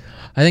points.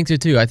 I think so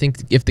too. I think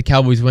if the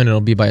Cowboys win,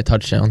 it'll be by a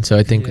touchdown. So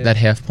I think Yeah. that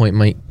half point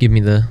might give me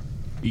the.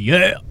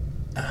 Yeah.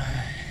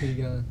 Who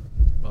you going?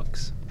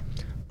 Bucks.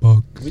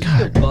 We just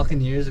God. go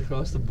Buccaneers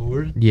across the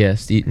board.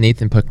 Yes,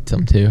 Nathan picked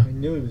them too. I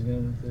knew he was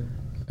going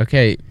to.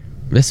 Okay,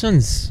 this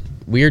one's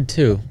weird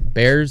too.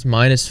 Bears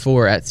minus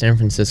 4 at San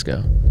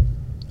Francisco.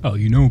 Oh,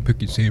 you know,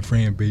 picking San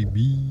Fran,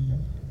 baby.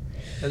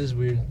 That is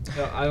weird.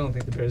 No, I don't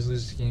think the Bears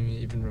lose this game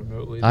even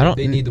remotely. I don't-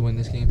 They need to win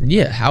this game.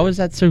 Yeah, how is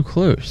that so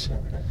close?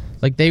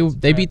 Like they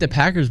beat the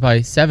Packers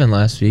by 7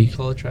 last week.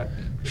 Call it trap.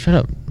 Shut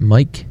up,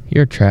 Mike.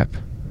 You're a trap.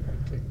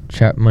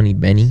 Trap money,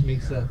 Benny.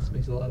 Makes sense.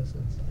 Makes a lot of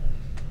sense.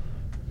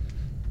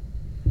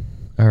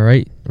 All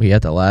right, we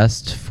got the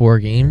last 4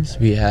 games.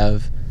 We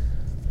have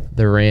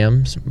the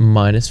Rams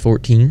minus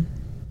 14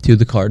 to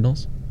the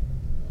Cardinals.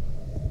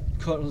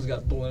 Cardinals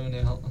got blown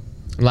out.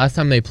 Last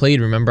time they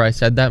played, remember I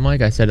said that,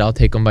 Mike? I said I'll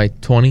take them by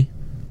 20.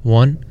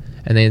 won,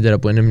 and they ended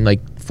up winning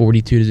like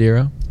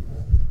 42-0.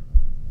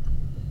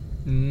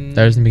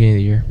 That was in the beginning of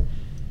the year.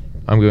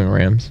 I'm going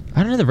Rams.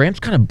 I don't know. The Rams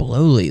kind of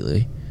blow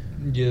lately.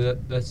 Yeah,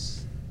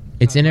 that's.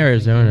 It's in kinda my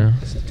Arizona.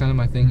 thinking. That's kind of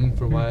my thinking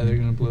for why they're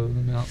gonna blow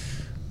them out.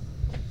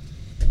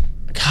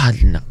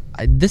 God, no.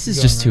 This is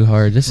Go just too Rams.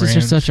 hard. This is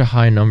just Rams. such a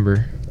high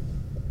number.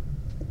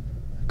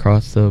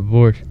 Across the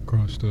board.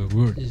 Across the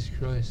board. Jesus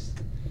Christ.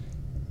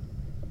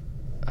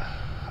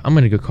 I'm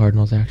going to go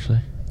Cardinals,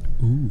 actually.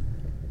 Ooh.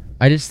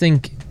 I just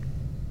think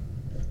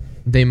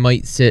they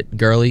might sit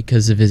Gurley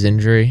because of his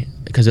injury.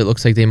 Because it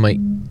looks like they might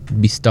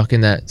be stuck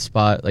in that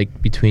spot,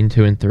 like, between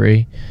 2 and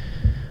 3.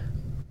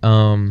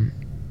 And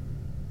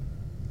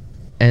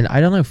I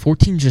don't know.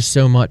 14 is just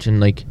so much. And,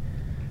 like,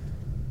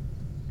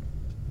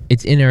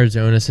 it's in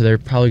Arizona, so they're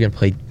probably going to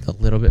play a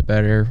little bit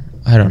better.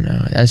 I don't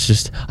know. That's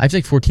just, I feel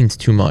like 14 is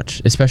too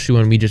much, especially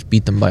when we just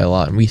beat them by a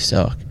lot and we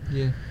suck.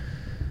 Yeah.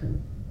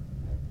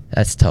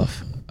 That's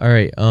tough. All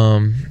right.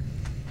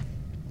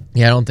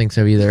 Yeah, I don't think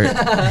so either.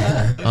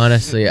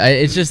 Honestly,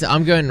 it's just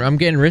I'm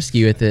getting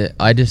risky with it.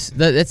 It's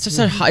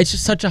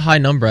just such a high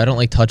number. I don't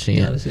like touching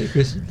I gotta it. say,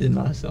 Chris did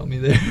not sell me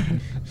there.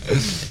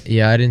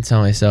 Yeah, I didn't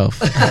tell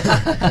myself.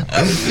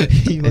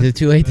 Is it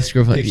too late to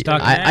scribble? Big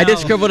stock I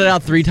just now. scribbled it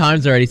out 3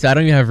 times already, so I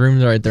don't even have room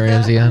to write the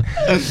Rams again.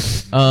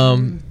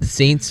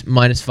 Saints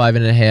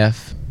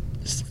 -5.5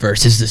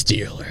 versus the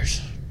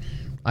Steelers.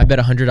 I bet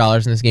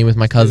 $100 in this game with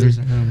my cousin. Steelers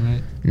at home,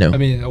 right? No, I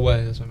mean,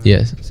 away. That's what I meant.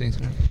 Yes. Saints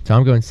at home. so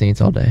I'm going Saints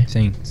all day.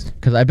 Saints.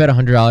 Because I bet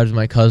 $100 with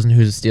my cousin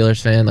who's a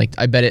Steelers fan. Like,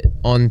 I bet it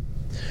on...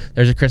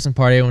 There's a Christmas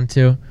party I went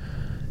to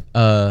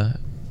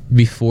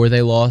before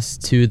they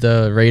lost to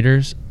the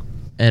Raiders.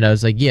 And I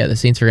was like, yeah, the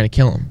Saints are going to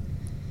kill them.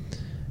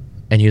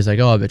 And he was like,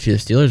 oh, I bet you the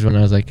Steelers win.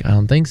 I was like, I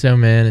don't think so,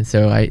 man. And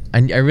so I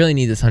really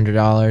need this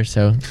 $100.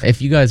 So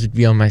if you guys would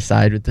be on my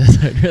side with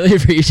this, I'd really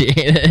appreciate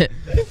it.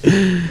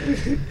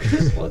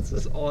 Chris wants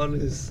us on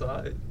his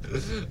side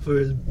for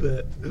his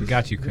bet. We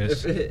got you,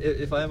 Chris.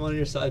 If I'm on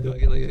your side, do I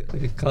get like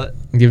a cut?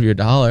 I'll give you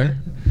 $1.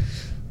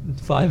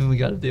 5 and we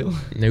got a deal.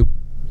 Nope.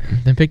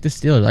 Then pick the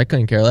Steelers. I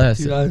couldn't care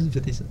less.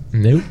 $2.50.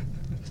 Nope.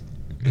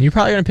 You're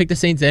probably going to pick the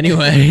Saints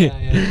anyway.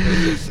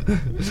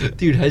 Yeah.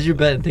 Dude, hedge your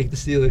bet and take the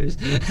Steelers.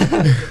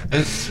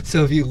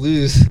 So if you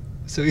lose,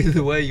 so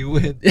either way you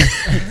win.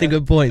 That's a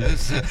good point.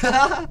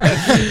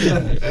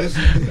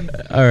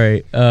 All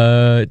right.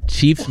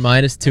 Chiefs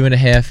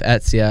 -2.5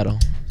 at Seattle.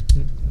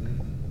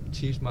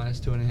 Chiefs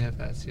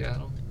 -2.5 at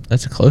Seattle.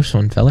 That's a close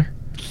one, feller.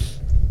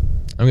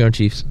 I'm going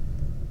Chiefs.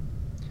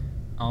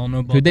 I don't know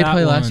about Who'd they that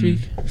play last one.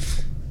 week?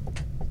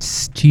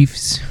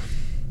 Chiefs.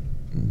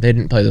 They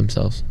didn't play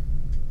themselves.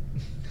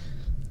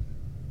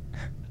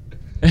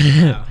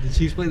 Wow. The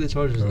Chiefs played the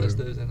Chargers last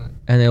Thursday night.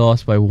 And they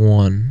lost by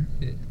 1.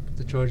 Yeah,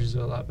 the Chargers are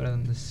a lot better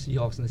than the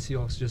Seahawks, and the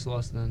Seahawks just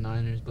lost to the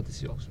Niners, but the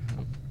Seahawks are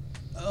home.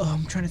 Oh,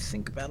 I'm trying to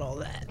think about all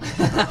that.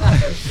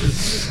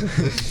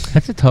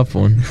 That's a tough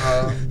one.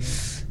 I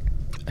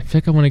feel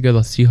like I want to go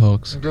the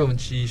Seahawks. I'm going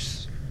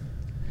Chiefs.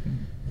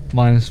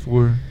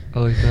 -4. I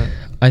like that.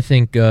 I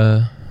think,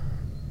 you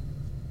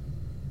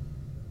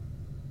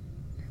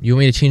want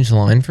me to change the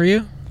line for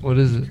you? What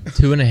is it?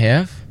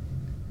 2.5?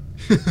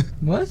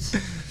 What?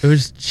 It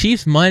was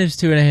Chiefs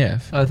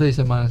 -2.5. I thought you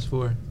said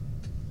 -4.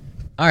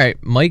 All right,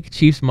 Mike,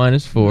 Chiefs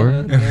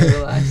 -4.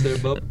 Relax there,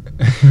 bub.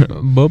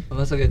 Boop.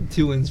 Unless I get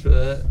 2 wins for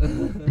that.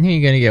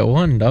 You're going to get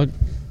 1, dog.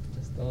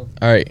 That's tough.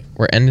 All right,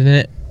 we're ending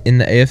it in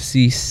the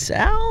AFC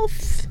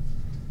South.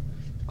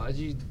 Why'd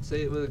you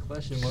say it with a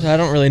question mark? I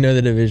don't really know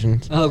the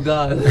divisions. Oh,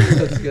 God.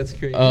 That's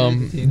crazy.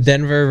 Teams.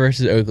 Denver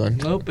versus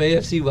Oakland. Nope,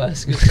 AFC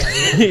West. Good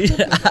side.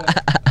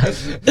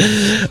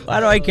 Why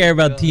do I care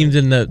about teams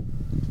in the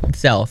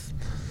South?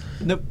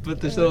 Nope, but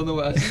they're still in the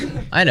West.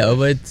 I know,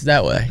 but it's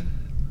that way.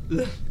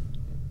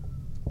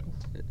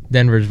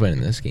 Denver's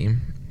winning this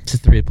game. It's a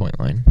 3-point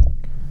line.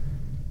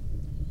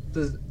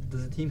 Does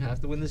the team have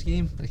to win this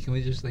game? Like, can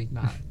we just like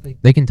not like?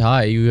 They can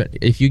tie.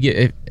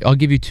 I'll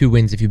give you 2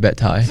 wins if you bet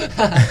tie.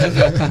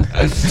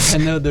 I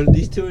know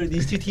these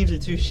two teams are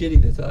too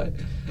shitty to tie.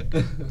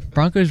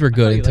 Broncos were I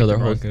good thought you until liked their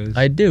the whole. Broncos.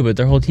 I do, but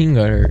their whole team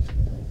got hurt.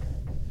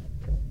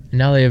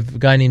 Now they have a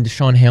guy named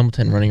Deshaun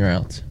Hamilton running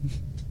routes,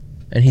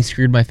 and he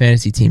screwed my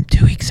fantasy team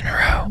 2 weeks in a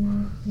row.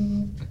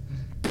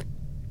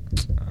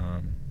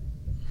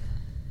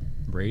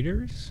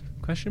 Raiders?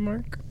 Question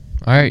mark?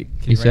 All right,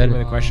 you said with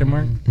it. a question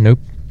mark? Nope.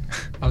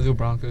 I'll go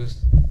Broncos.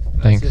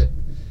 That's Thanks. it.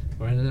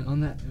 We're ending it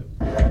on that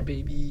note,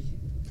 baby.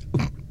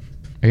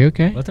 Are you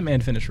okay? Let the man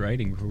finish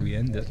writing before we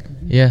end it.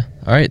 Yeah.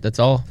 All right, that's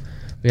all.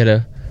 We had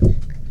a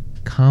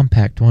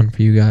compact one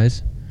for you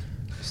guys.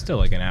 Still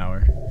like an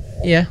hour.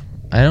 Yeah,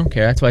 I don't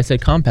care. That's why I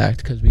said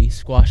compact, because we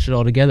squashed it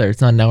all together.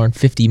 It's not an hour and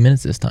 50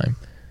 minutes this time.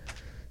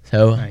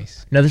 So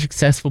Nice. another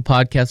successful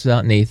podcast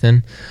without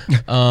Nathan.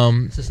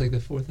 It's just like the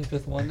 4th and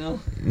 5th one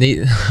now.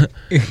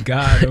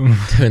 Got him.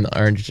 Doing the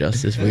orange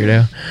justice,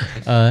 weirdo.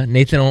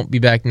 Nathan won't be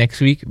back next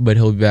week, but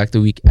he'll be back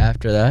the week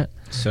after that.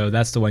 So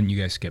that's the one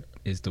you guys skip,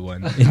 is the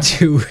one in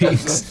 2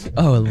 weeks.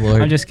 Oh,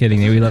 Lord. I'm just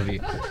kidding. We love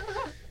you.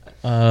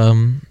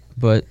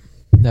 But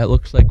that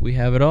looks like we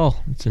have it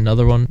all. It's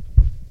another one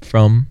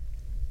from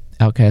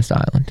Outcast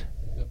Island.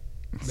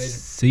 Later.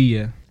 See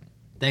ya.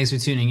 Thanks for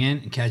tuning in,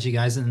 and catch you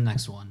guys in the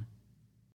next one.